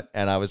deep cut.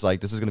 And I was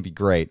like, this is going to be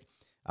great.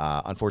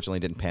 Unfortunately,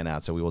 it didn't pan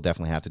out. So we will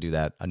definitely have to do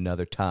that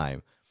another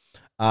time.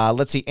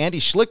 Let's see. Andy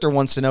Schlichter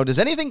wants to know, does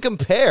anything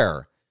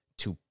compare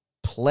to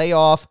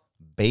playoff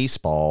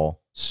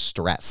baseball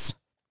stress?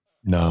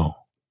 No.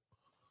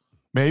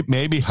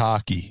 Maybe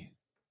hockey,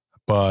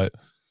 but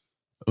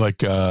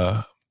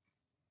playoff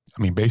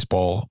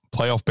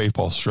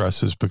baseball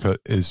stress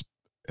is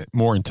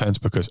more intense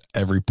because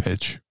every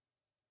pitch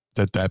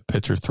that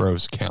pitcher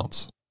throws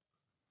counts.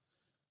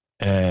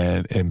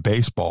 And in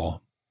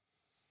baseball,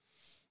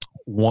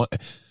 one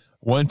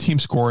team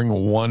scoring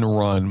 1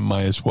 run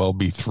might as well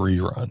be 3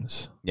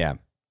 runs. Yeah.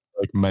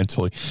 Like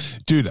mentally.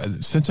 Dude,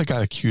 since I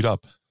got it queued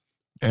up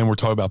and we're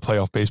talking about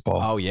playoff baseball.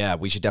 Oh, yeah.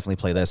 We should definitely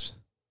play this.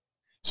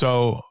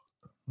 So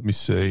let me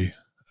see.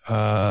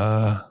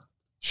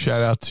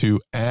 Shout out to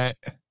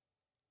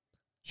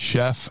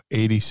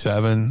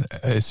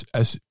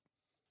 @Chef87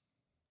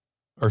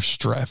 or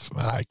Streff.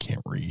 I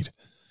can't read.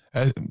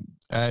 At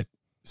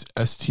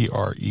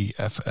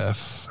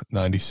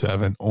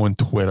STREFF97 on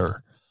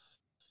Twitter.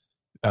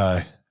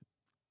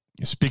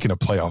 Speaking of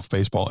playoff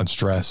baseball and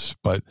stress,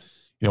 but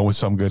when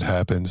some good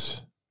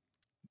happens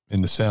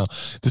in the Sound,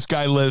 this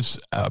guy lives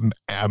a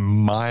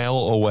mile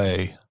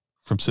away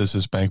from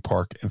Citizens Bank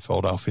Park in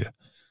Philadelphia,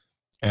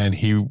 and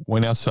he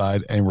went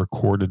outside and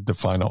recorded the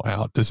final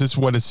out. This is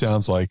what it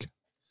sounds like.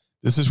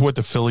 This is what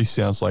the Phillies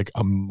sounds like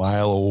a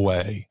mile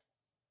away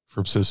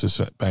from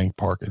Citizens Bank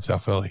Park in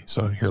South Philly.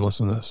 So here,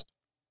 listen to this.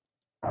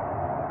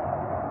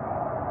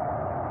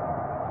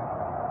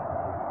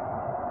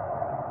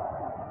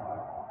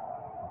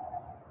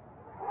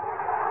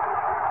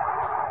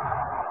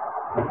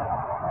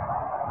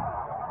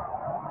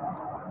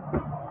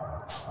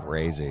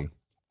 Crazy.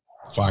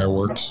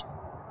 Fireworks.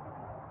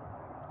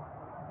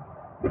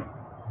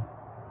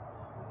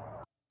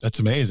 That's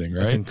amazing,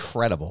 right? It's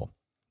incredible.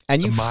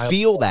 And you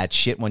feel that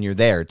shit when you're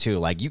there too.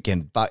 Like you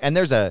can, and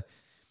there's a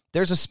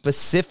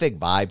specific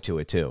vibe to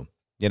it too,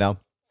 Yeah.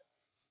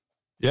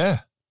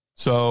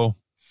 So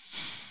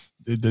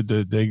I'll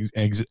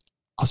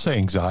say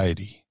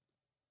anxiety,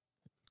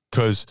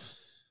 because,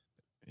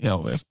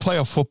 if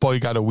playoff football,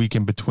 you got a week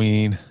in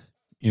between,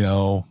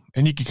 and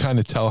you can kind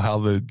of tell how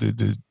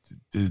the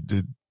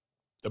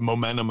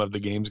momentum of the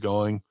game's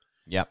going.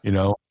 Yep.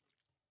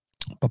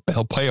 But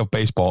playoff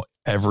baseball,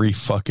 every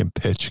fucking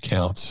pitch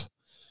counts.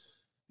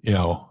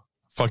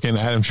 Fucking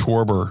Adam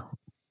Schwarber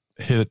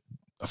hit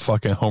a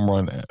fucking home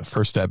run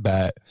first at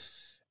bat,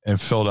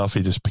 and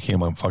Philadelphia just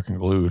became fucking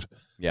glued.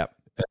 Yep.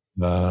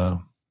 And,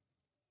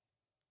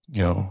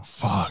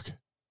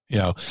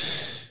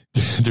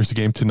 there's a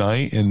game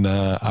tonight, and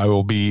I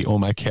will be on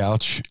my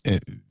couch,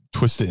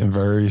 twisted in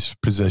various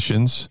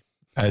positions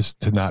as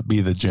to not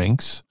be the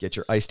jinx. Get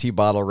your iced tea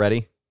bottle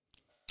ready.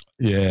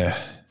 Yeah.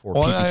 For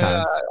pee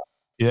time.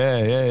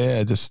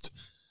 Yeah. Just,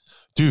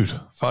 dude,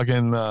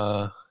 fucking,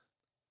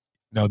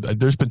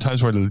 there's been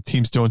times where the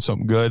team's doing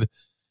something good,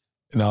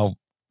 and I'll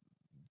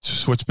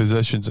switch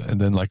positions, and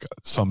then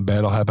something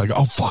bad will happen. I go,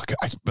 oh fuck!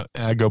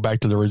 I go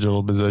back to the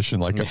original position,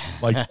 like that,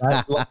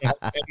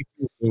 anything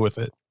to do with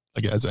it.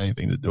 Like it has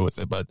anything to do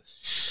with it. But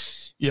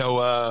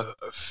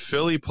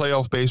Philly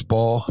playoff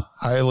baseball,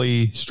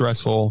 highly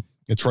stressful.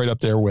 It's right up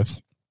there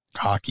with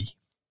hockey.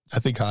 I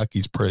think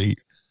hockey's pretty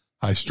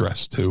high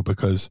stress too,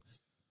 because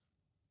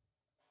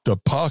the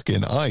puck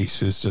and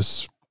ice is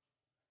just,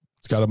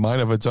 it's got a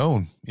mind of its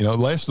own.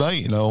 Last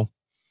night,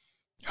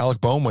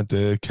 Alec Boehm went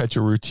to catch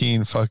a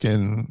routine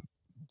fucking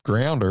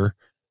grounder,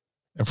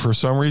 and for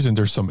some reason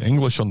there's some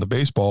English on the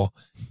baseball.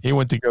 He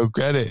went to go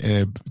get it, and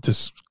it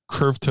just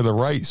curved to the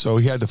right, so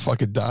he had to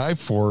fucking dive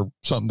for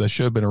something that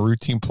should have been a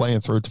routine play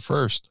and throw it to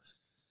first.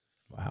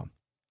 Wow.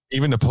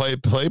 Even the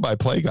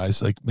play-by-play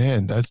guys,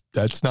 man,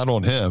 that's not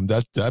on him.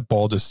 That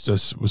ball just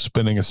was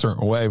spinning a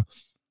certain way.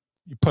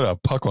 You put a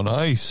puck on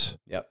ice.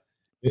 Yep.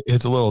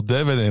 It's a little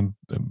divot and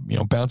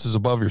bounces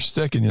above your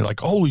stick, and you're like,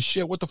 holy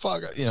shit, what the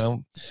fuck?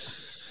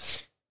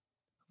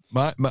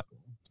 My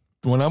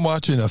when I'm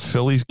watching a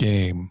Phillies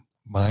game,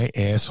 my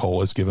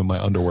asshole is giving my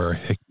underwear a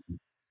hickey.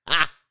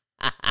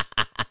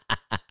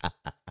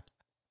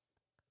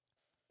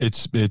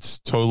 It's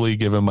totally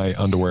giving my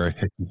underwear a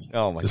hickey.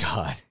 Oh my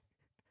God.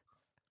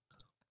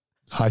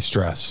 High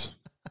stress.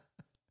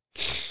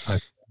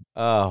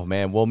 Oh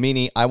man. Well,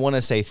 Meanie, I want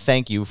to say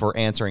thank you for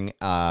answering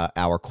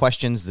our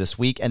questions this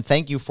week, and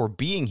thank you for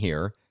being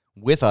here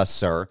with us,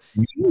 sir.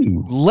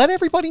 Let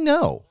everybody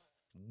know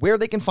where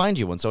they can find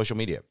you on social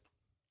media.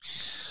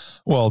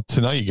 Well,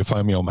 tonight you can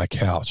find me on my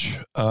couch,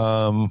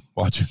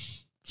 watching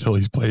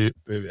Phillies play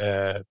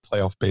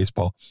playoff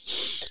baseball.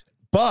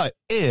 But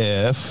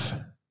if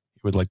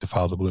you would like to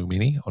follow the Blue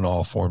Meanie on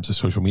all forms of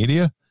social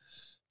media,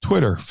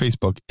 Twitter,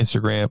 Facebook,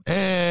 Instagram,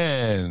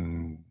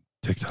 and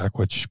TikTok,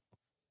 which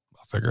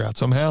figure out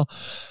somehow.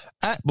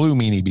 At Blue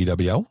Meanie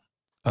BWO.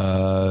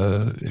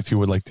 If you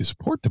would like to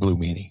support the Blue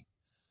Meanie,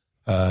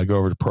 go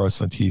over to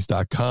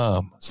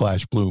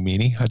ProWrestlingTees.com/Blue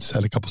Meanie. I just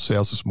had a couple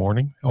sales this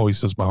morning.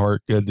 Always does my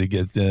heart good to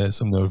get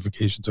some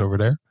notifications over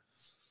there.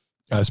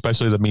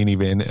 Especially the Meanie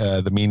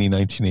the Meanie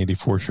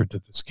 1984 shirt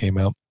that this came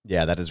out.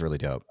 Yeah, that is really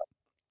dope.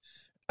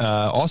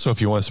 Also,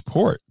 if you want to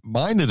support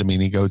Mind of the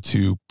Meanie, go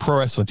to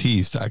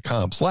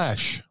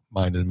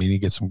ProWrestlingTees.com/Mind of the Meanie.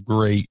 Get some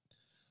great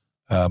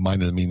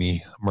Mind of the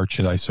Meanie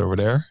merchandise over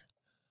there.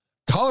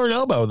 Collar and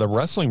Elbow, the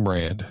wrestling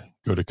brand.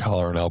 Go to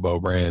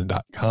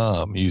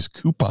collarandelbowbrand.com. Use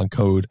coupon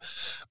code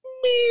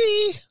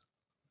MEANIE.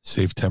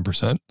 Save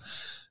 10%.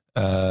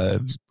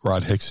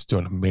 Rod Hicks is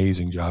doing an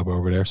amazing job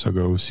over there. So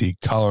go see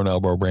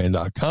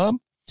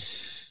collarandelbowbrand.com.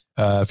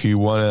 If you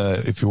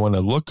want to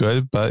look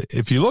good, but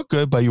if you look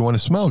good, but you want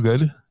to smell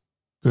good,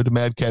 go to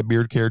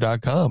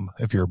madcatbeardcare.com.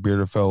 If you're a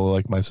bearded fellow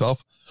like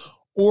myself,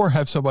 or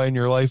have somebody in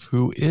your life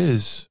who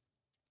is,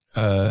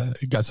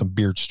 got some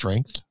beard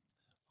strength,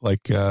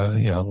 like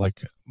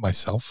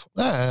myself.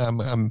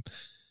 I'm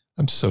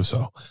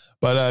so,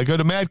 but go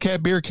to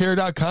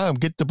madcatbeardcare.com.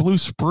 Get the blue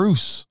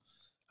spruce.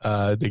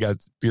 They got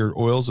beard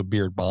oils and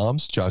beard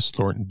balms. Josh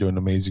Thornton doing an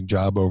amazing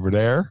job over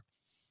there.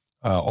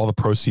 All the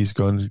proceeds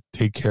going to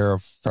take care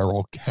of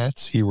feral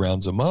cats. He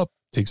rounds them up,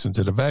 takes them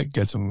to the vet,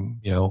 gets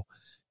them,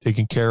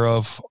 taken care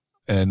of.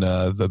 And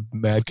the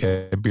Mad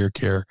Cat Beard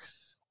Care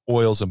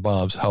oils and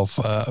balms help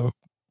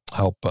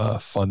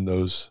fund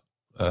those.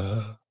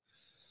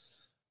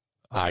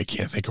 I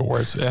can't think of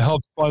words. It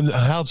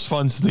helps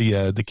funds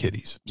the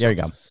kitties. There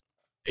you go.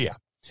 Yeah.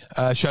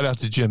 Shout out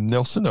to Jim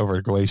Nilsson over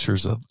at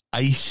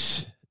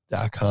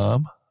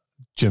glaciersofice.com.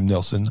 Jim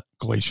Nilsson,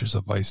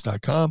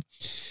 glaciersofice.com.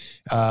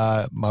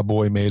 My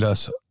boy made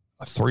us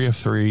a 3 of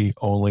 3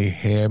 only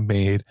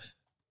handmade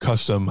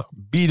custom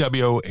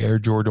BWO Air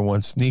Jordan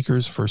 1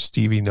 sneakers for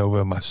Stevie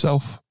Nova and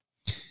myself.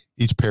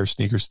 Each pair of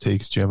sneakers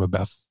takes Jim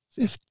about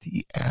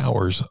 50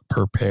 hours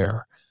per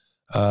pair.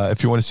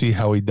 If you want to see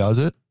how he does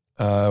it,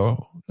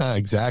 not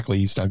exactly,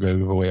 he's not going to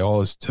give away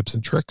all his tips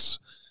and tricks,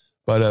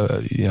 but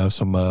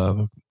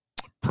some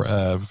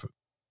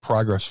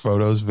progress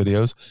photos,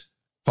 videos.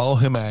 Follow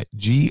him at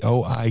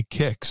GOI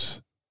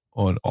Kicks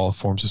on all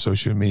forms of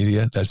social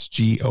media. That's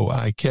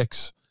GOI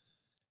Kicks.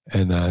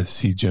 And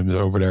see Jim's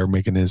over there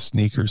making his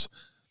sneakers.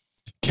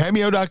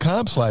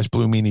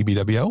 Cameo.com/Blue Meanie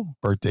BWO.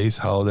 Birthdays,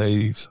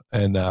 holidays,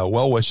 and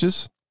well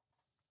wishes.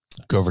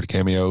 Go over to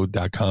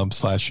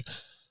Cameo.com/Blue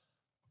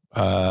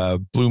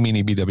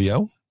Meanie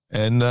BWO.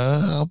 And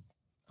I'll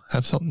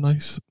have something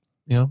nice,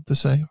 to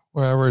say,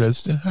 wherever it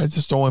is. I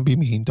just don't want to be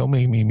mean. Don't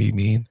make me be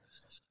mean.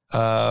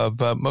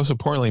 But most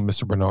importantly,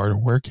 Mr.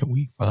 Bernard, where can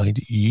we find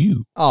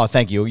you? Oh,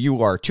 thank you.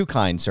 You are too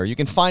kind, sir. You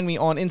can find me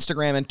on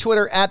Instagram and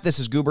Twitter at This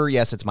Is Goober.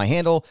 Yes, it's my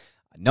handle.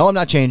 No, I'm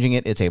not changing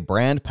it. It's a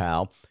brand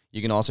pal.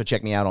 You can also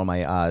check me out on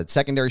my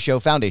secondary show,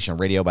 Foundation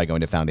Radio, by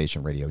going to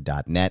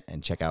foundationradio.net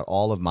and check out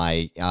all of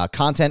my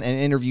content and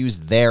interviews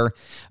there.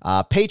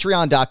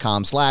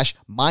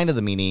 Patreon.com/Mind of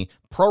the Meanie,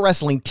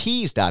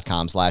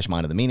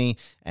 ProWrestlingTees.com/Mind of the Meanie,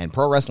 and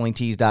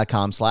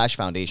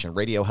ProWrestlingTees.com/Foundation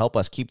Radio. Help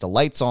us keep the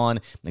lights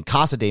on in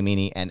Casa de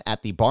Meanie and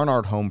at the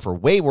Barnard Home for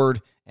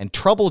Wayward and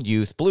Troubled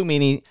Youth. Blue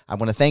Meanie, I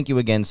want to thank you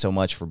again so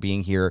much for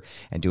being here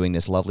and doing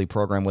this lovely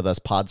program with us,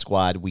 Pod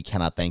Squad. We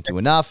cannot thank you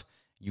enough.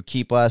 You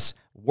keep us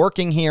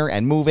working here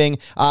and moving.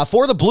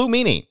 For the Blue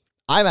Meanie,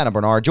 I'm Adam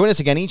Bernard. Join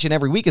us again each and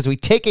every week as we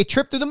take a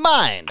trip through the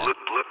mind Blue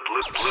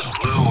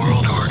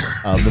World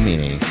Order of the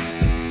Meanie.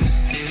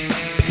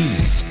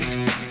 Peace.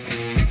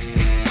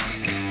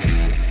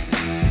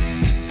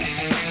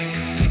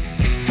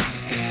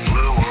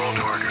 Blue World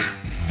Order.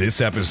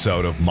 This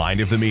episode of Mind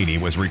of the Meanie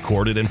was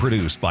recorded and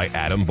produced by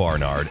Adam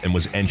Barnard and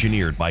was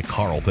engineered by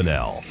Carl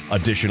Pinnell.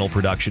 Additional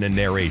production and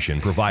narration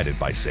provided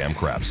by Sam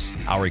Krebs.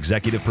 Our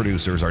executive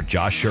producers are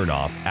Josh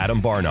Chernoff, Adam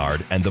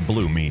Barnard, and the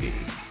Blue Meanie.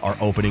 Our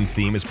opening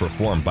theme is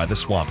performed by the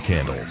Swamp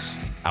Candles.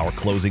 Our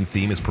closing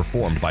theme is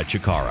performed by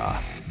Chikara.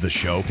 The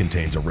show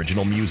contains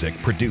original music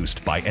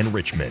produced by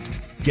Enrichment.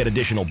 Get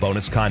additional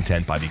bonus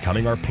content by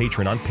becoming our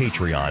patron on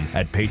Patreon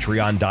at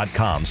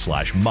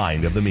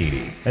patreon.com/Mind of the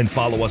Meanie. And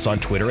follow us on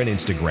Twitter and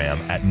Instagram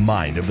at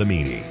Mind of the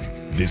Meanie.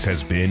 This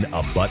has been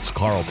a Butts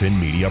Carlton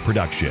media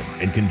production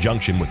in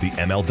conjunction with the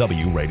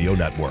MLW Radio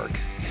Network.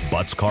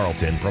 Butts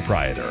Carlton,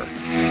 proprietor.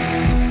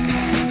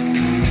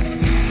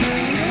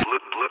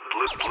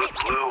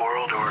 Blue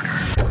World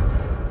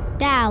Order.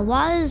 Dad,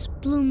 why is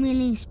Blue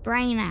Meanie's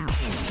brain out?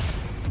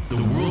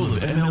 The world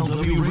of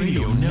MLW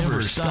Radio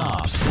never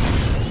stops.